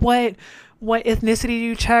 what ethnicity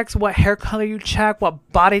you check, what hair color you check,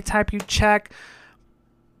 what body type you check.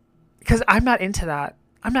 Because I'm not into that.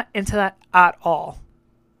 I'm not into that at all.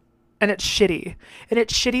 And it's shitty. And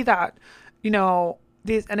it's shitty that,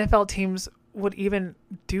 these NFL teams would even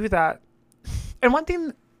do that. And one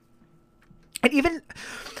thing,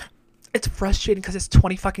 it's frustrating because it's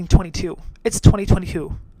 2022. It's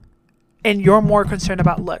 2022. And you're more concerned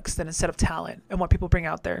about looks than instead of talent and what people bring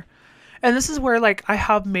out there. And this is where, like, I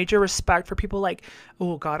have major respect for people like,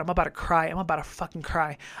 oh God, I'm about to cry. I'm about to fucking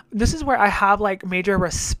cry. This is where I have, like, major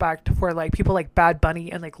respect for, like, people like Bad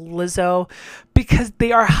Bunny and, like, Lizzo, because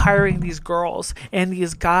they are hiring these girls and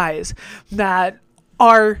these guys that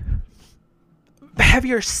are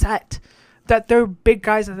heavier set, that they're big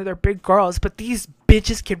guys and they're big girls, but these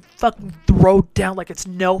bitches can fucking throw down like it's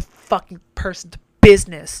no fucking person's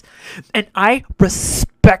business. And I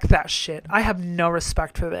respect that shit. I have no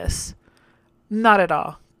respect for this. Not at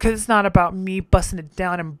all. Because it's not about me busting it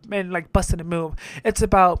down and like busting a move. It's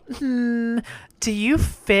about, do you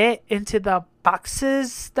fit into the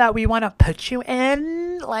boxes that we want to put you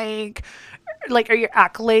in? Like, are your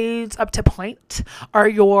accolades up to point? Are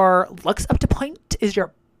your looks up to point? Is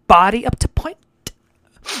your body up to point?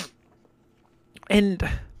 And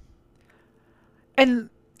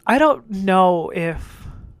I don't know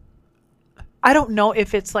if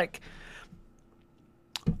it's like,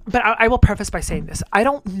 but I will preface by saying this. I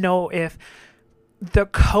don't know if the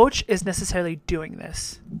coach is necessarily doing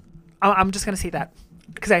this. I'm just going to say that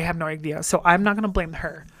because I have no idea. So I'm not going to blame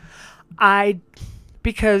her.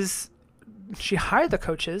 Because she hired the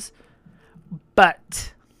coaches,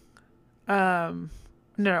 but, no,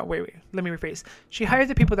 wait. Let me rephrase. She hired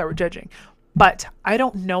the people that were judging, but I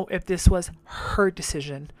don't know if this was her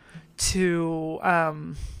decision to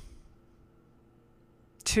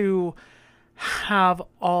have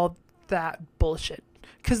all that bullshit,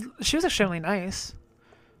 because she was extremely nice.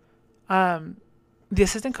 The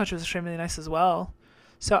assistant coach was extremely nice as well.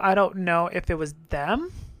 So I don't know if it was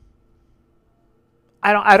them.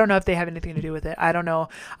 I don't know if they have anything to do with it. I don't know.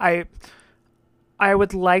 I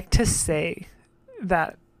would like to say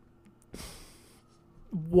that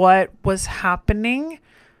what was happening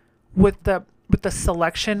with the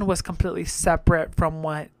selection was completely separate from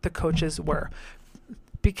what the coaches were,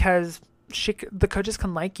 because the coaches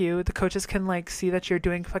can like you. The coaches can like see that you're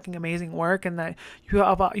doing fucking amazing work and that you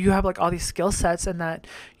have like all these skill sets and that,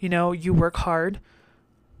 you work hard.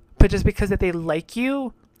 But just because that they like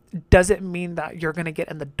you doesn't mean that you're going to get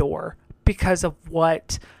in the door because of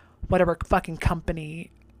whatever fucking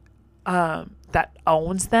company that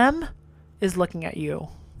owns them is looking at you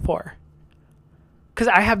for. Because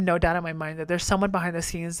I have no doubt in my mind that there's someone behind the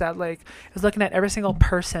scenes that like is looking at every single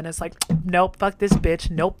person. It's like, nope, fuck this bitch.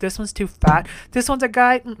 Nope, this one's too fat. This one's a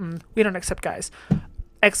guy. We don't accept guys.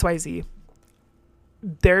 XYZ.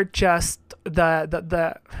 They're just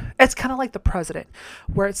the it's kind of like the president,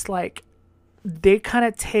 where it's like they kind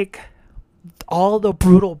of take all the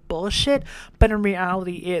brutal bullshit, but in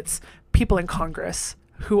reality it's people in Congress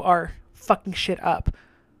who are fucking shit up,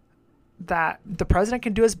 that the president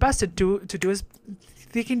can do his best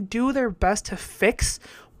they can do their best to fix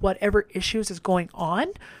whatever issues is going on,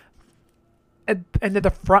 and they're the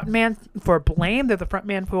front man for blame. They're the front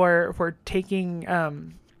man for taking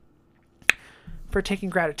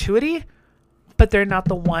gratuity, but they're not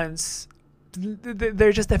the ones.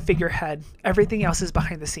 They're just a figurehead. Everything else is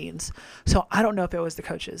behind the scenes. So I don't know if it was the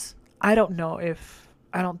coaches. I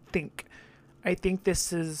think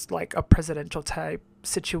this is like a presidential type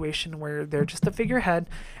situation where they're just a figurehead,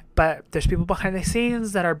 but there's people behind the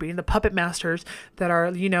scenes that are being the puppet masters, that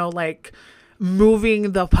are, like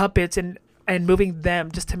moving the puppets and moving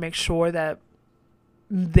them just to make sure that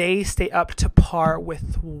they stay up to par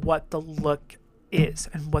with what the look is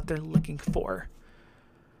and what they're looking for.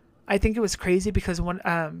 I think it was crazy because one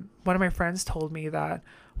of my friends told me that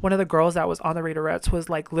one of the girls that was on the Raiderettes was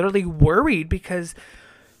like literally worried because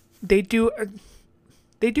they do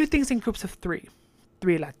things in groups of three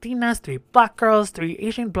Latinas, 3 black girls, 3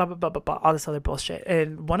 Asian, blah, blah, blah, blah, blah, all this other bullshit.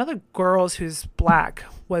 And one of the girls who's black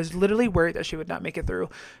was literally worried that she would not make it through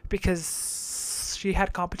because she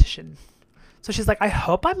had competition. So she's like, I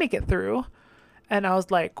hope I make it through. And I was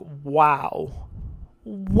like, wow,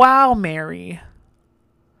 Mary.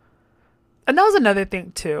 And that was another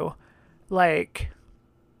thing too. Like,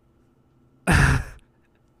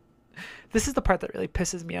 this is the part that really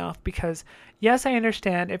pisses me off, because yes, I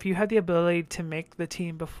understand if you have the ability to make the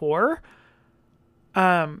team before,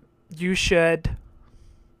 you should,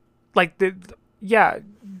 like, yeah,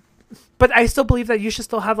 but I still believe that you should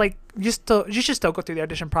still have, like, you should still go through the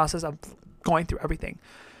audition process of going through everything.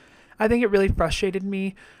 I think it really frustrated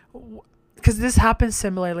me, because this happened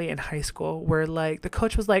similarly in high school, where like the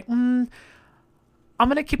coach was like, I'm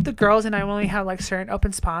gonna keep the girls and I only have like certain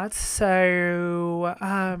open spots, so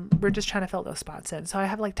we're just trying to fill those spots in, so I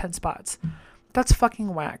have like 10 spots. That's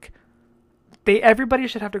fucking whack. Everybody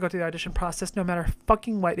should have to go through the audition process no matter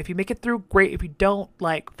fucking what. If you make it through, great. If you don't,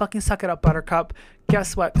 like, fucking suck it up, buttercup.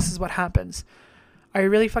 Guess what? This is what happens. I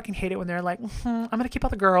really fucking hate it when they're like, I'm gonna keep all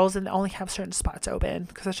the girls and only have certain spots open,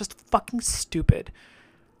 because that's just fucking stupid.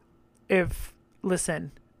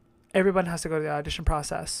 Listen, everyone has to go to the audition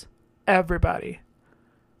process. Everybody.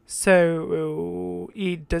 So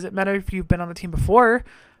it doesn't matter if you've been on the team before.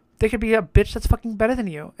 There could be a bitch that's fucking better than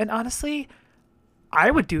you. And honestly,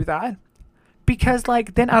 I would do that. Because,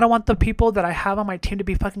 like, then I don't want the people that I have on my team to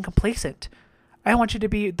be fucking complacent. I want you to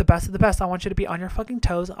be the best of the best. I want you to be on your fucking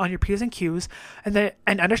toes, on your P's and Q's, and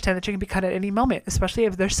understand that you can be cut at any moment, especially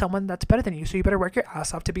if there's someone that's better than you. So you better work your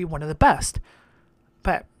ass off to be one of the best.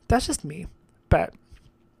 But that's just me. But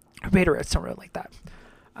Raiderettes don't really like that.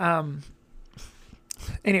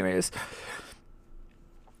 Anyways,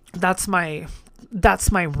 that's my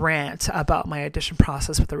rant about my audition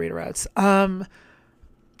process with the Raiderettes.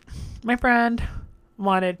 My friend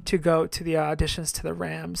wanted to go to the auditions to the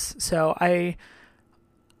Rams, so I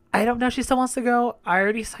don't know if she still wants to go. I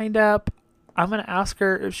already signed up. I'm gonna ask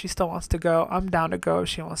her if she still wants to go. I'm down to go if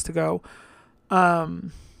she wants to go.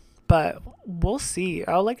 But we'll see.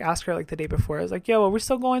 I'll like ask her like the day before. I was like, yo, we're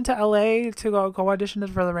still going to LA to go audition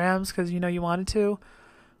for the Rams because you know you wanted to.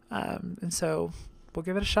 And so we'll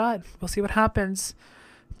give it a shot. We'll see what happens.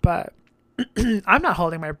 But I'm not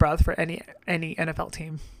holding my breath for any NFL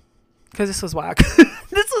team, because this was whack.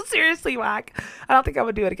 This was seriously whack. I don't think I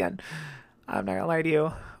would do it again. I'm not gonna lie to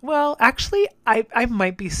you. Well, actually, I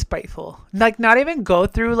might be spiteful. Like, not even go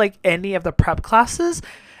through like any of the prep classes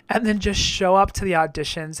and then just show up to the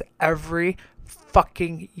auditions every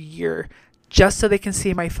fucking year just so they can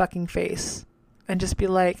see my fucking face and just be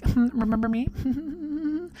like, remember me?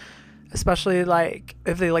 Especially like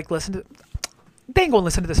if they like listen to, they ain't gonna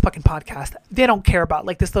listen to this fucking podcast. They don't care about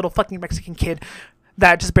like this little fucking Mexican kid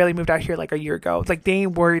that just barely moved out here like a year ago. Like, they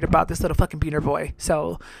ain't worried about this little fucking beaner boy.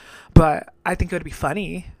 So, but I think it would be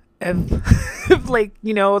funny if like,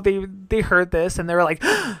 you know, they heard this and they were like,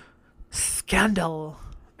 scandal.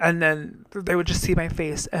 And then they would just see my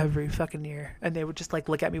face every fucking year. And they would just like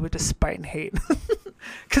look at me with despite and hate.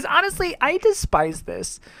 Because honestly, I despise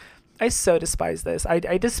this. I so despise this. I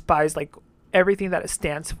despise like everything that it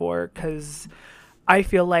stands for, because I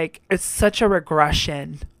feel like it's such a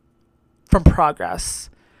regression from progress,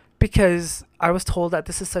 because I was told that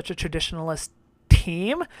this is such a traditionalist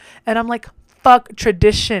team, and I'm like, fuck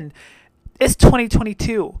tradition. It's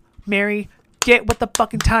 2022. Mary, get with the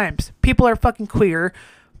fucking times. People are fucking queer.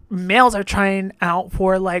 Males are trying out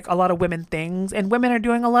for like a lot of women things, and women are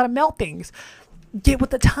doing a lot of male things. Get with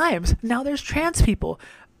the times. Now there's trans people.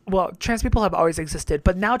 Well, trans people have always existed,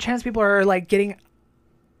 but now trans people are like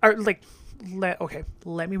let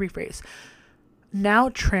me rephrase. Now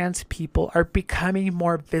trans people are becoming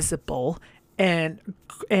more visible and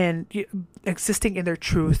existing in their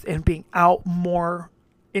truth and being out more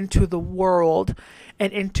into the world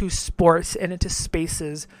and into sports and into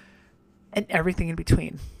spaces and everything in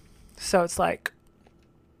between. So it's like,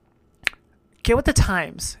 get with the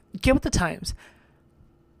times. Get with the times.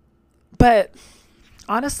 But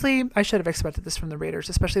honestly, I should have expected this from the Raiders,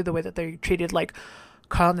 especially the way that they treated like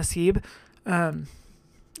Carl Nassib. Carl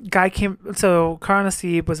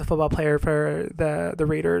Nassib was a football player for the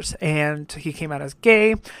Raiders, and he came out as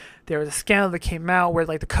gay. There was a scandal that came out where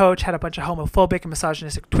like the coach had a bunch of homophobic and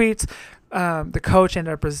misogynistic tweets. The coach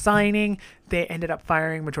ended up resigning. They ended up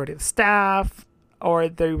firing majority of the staff, or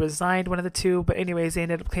they resigned, one of the two. But anyways, they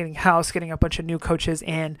ended up cleaning house, getting a bunch of new coaches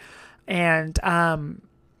in, and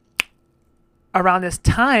around this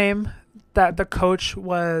time that the coach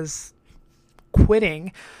was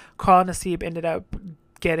quitting, Carl Nassib ended up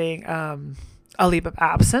getting a leave of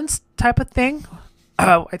absence type of thing.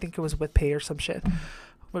 I think it was with pay or some shit.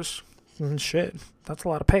 Which, shit, that's a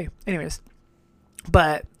lot of pay. Anyways,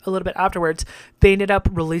 but a little bit afterwards, they ended up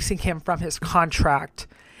releasing him from his contract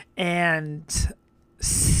and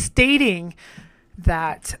stating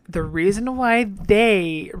that the reason why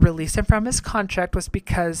they released him from his contract was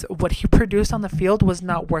because what he produced on the field was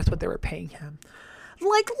not worth what they were paying him.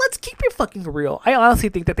 Like, let's keep it fucking real. I honestly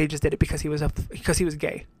think that they just did it because he was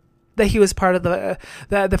gay, that he was part of the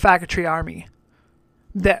faggotry army,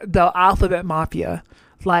 the alphabet mafia.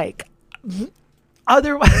 Like,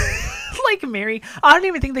 otherwise, like Mary, I don't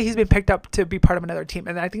even think that he's been picked up to be part of another team.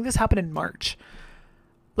 And I think this happened in March,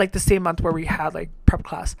 like the same month where we had like prep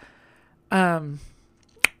class.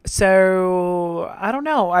 So I don't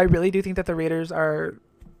know. I really do think that the Raiders are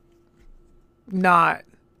not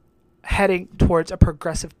heading towards a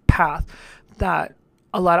progressive path that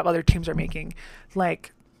a lot of other teams are making.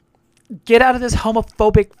 Like, get out of this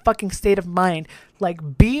homophobic fucking state of mind.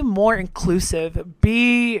 Like, be more inclusive,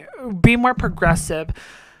 be more progressive,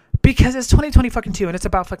 because it's 2020 fucking 2 and it's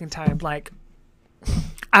about fucking time. Like,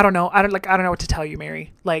 I don't know what to tell you,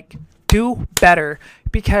 Mary. Like, do better,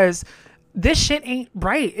 because this shit ain't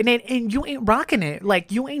right, and you ain't rocking it.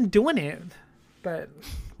 Like, you ain't doing it. But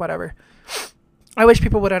whatever. I wish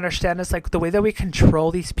people would understand this. Like, the way that we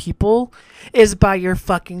control these people is by your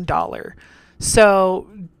fucking dollar. So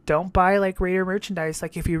don't buy like Raider merchandise.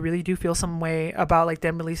 Like, if you really do feel some way about like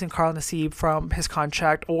them releasing Carl Nassib from his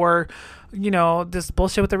contract, or, you know, this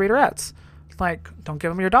bullshit with the Raiderettes, like, don't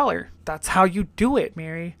give them your dollar. That's how you do it,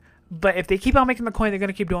 Mary. But if they keep on making the coin, they're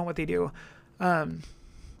gonna keep doing what they do.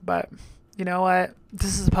 But you know what?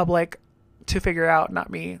 This is public to figure out, not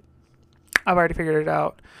me. I've already figured it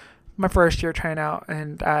out. My first year trying out,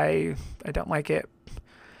 and I don't like it.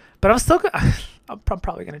 But I'm still good. I'm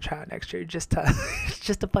probably gonna try it next year just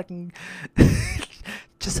to fucking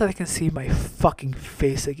just so they can see my fucking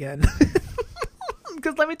face again.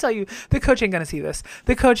 Because let me tell you, the coach ain't gonna see this.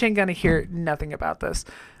 The coach ain't gonna hear nothing about this.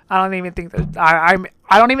 I don't even think that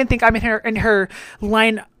I don't even think I'm in her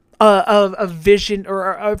line of vision,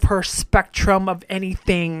 or of her spectrum of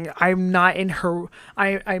anything. I'm not in her.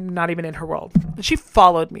 I'm not even in her world. She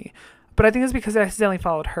followed me, but I think it's because I accidentally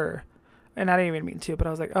followed her, and I didn't even mean to. But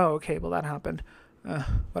I was like, oh, okay, well, that happened.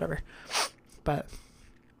 Whatever. But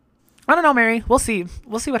I don't know, Mary. We'll see.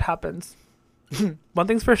 We'll see what happens. One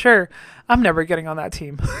thing's for sure, I'm never getting on that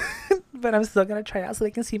team. But I'm still gonna try out so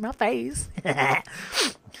they can see my face.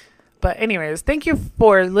 But anyways, thank you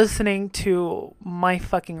for listening to my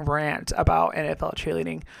fucking rant about NFL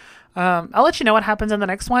cheerleading. I'll let you know what happens in the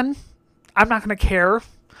next one. I'm not gonna care.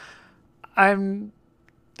 I'm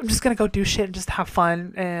just gonna go do shit and just have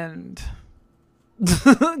fun, and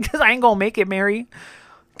because I ain't gonna make it, Mary.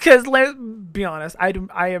 Because let's be honest,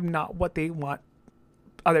 I am not what they want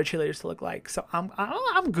other cheerleaders to look like. So I'm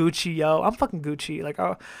Gucci, yo. I'm fucking Gucci. Like,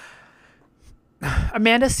 oh,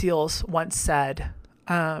 Amanda Seales once said,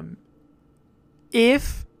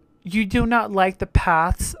 if you do not like the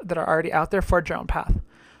paths that are already out there, forge your own path.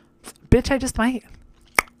 Bitch, I just might.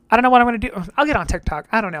 I don't know what I'm gonna do. I'll get on TikTok.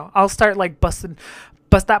 I don't know. I'll start like bust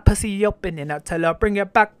that pussy open, and I'll tell her bring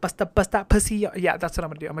it back. Bust that pussy. Yeah, that's what I'm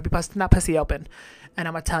gonna do. I'm gonna be busting that pussy open, and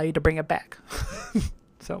I'm gonna tell you to bring it back.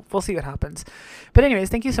 So we'll see what happens. But anyways,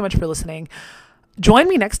 thank you so much for listening. Join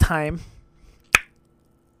me next time.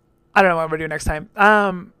 I don't know what I'm gonna do next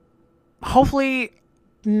time. Hopefully,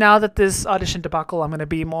 now that this audition debacle, I'm going to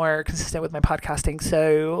be more consistent with my podcasting.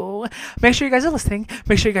 So make sure you guys are listening.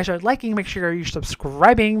 Make sure you guys are liking. Make sure you're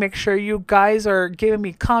subscribing. Make sure you guys are giving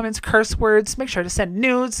me comments, curse words. Make sure to send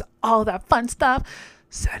nudes, all that fun stuff.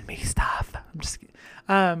 Send me stuff. I'm just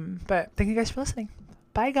kidding. But thank you guys for listening.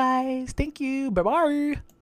 Bye, guys. Thank you. Bye-bye.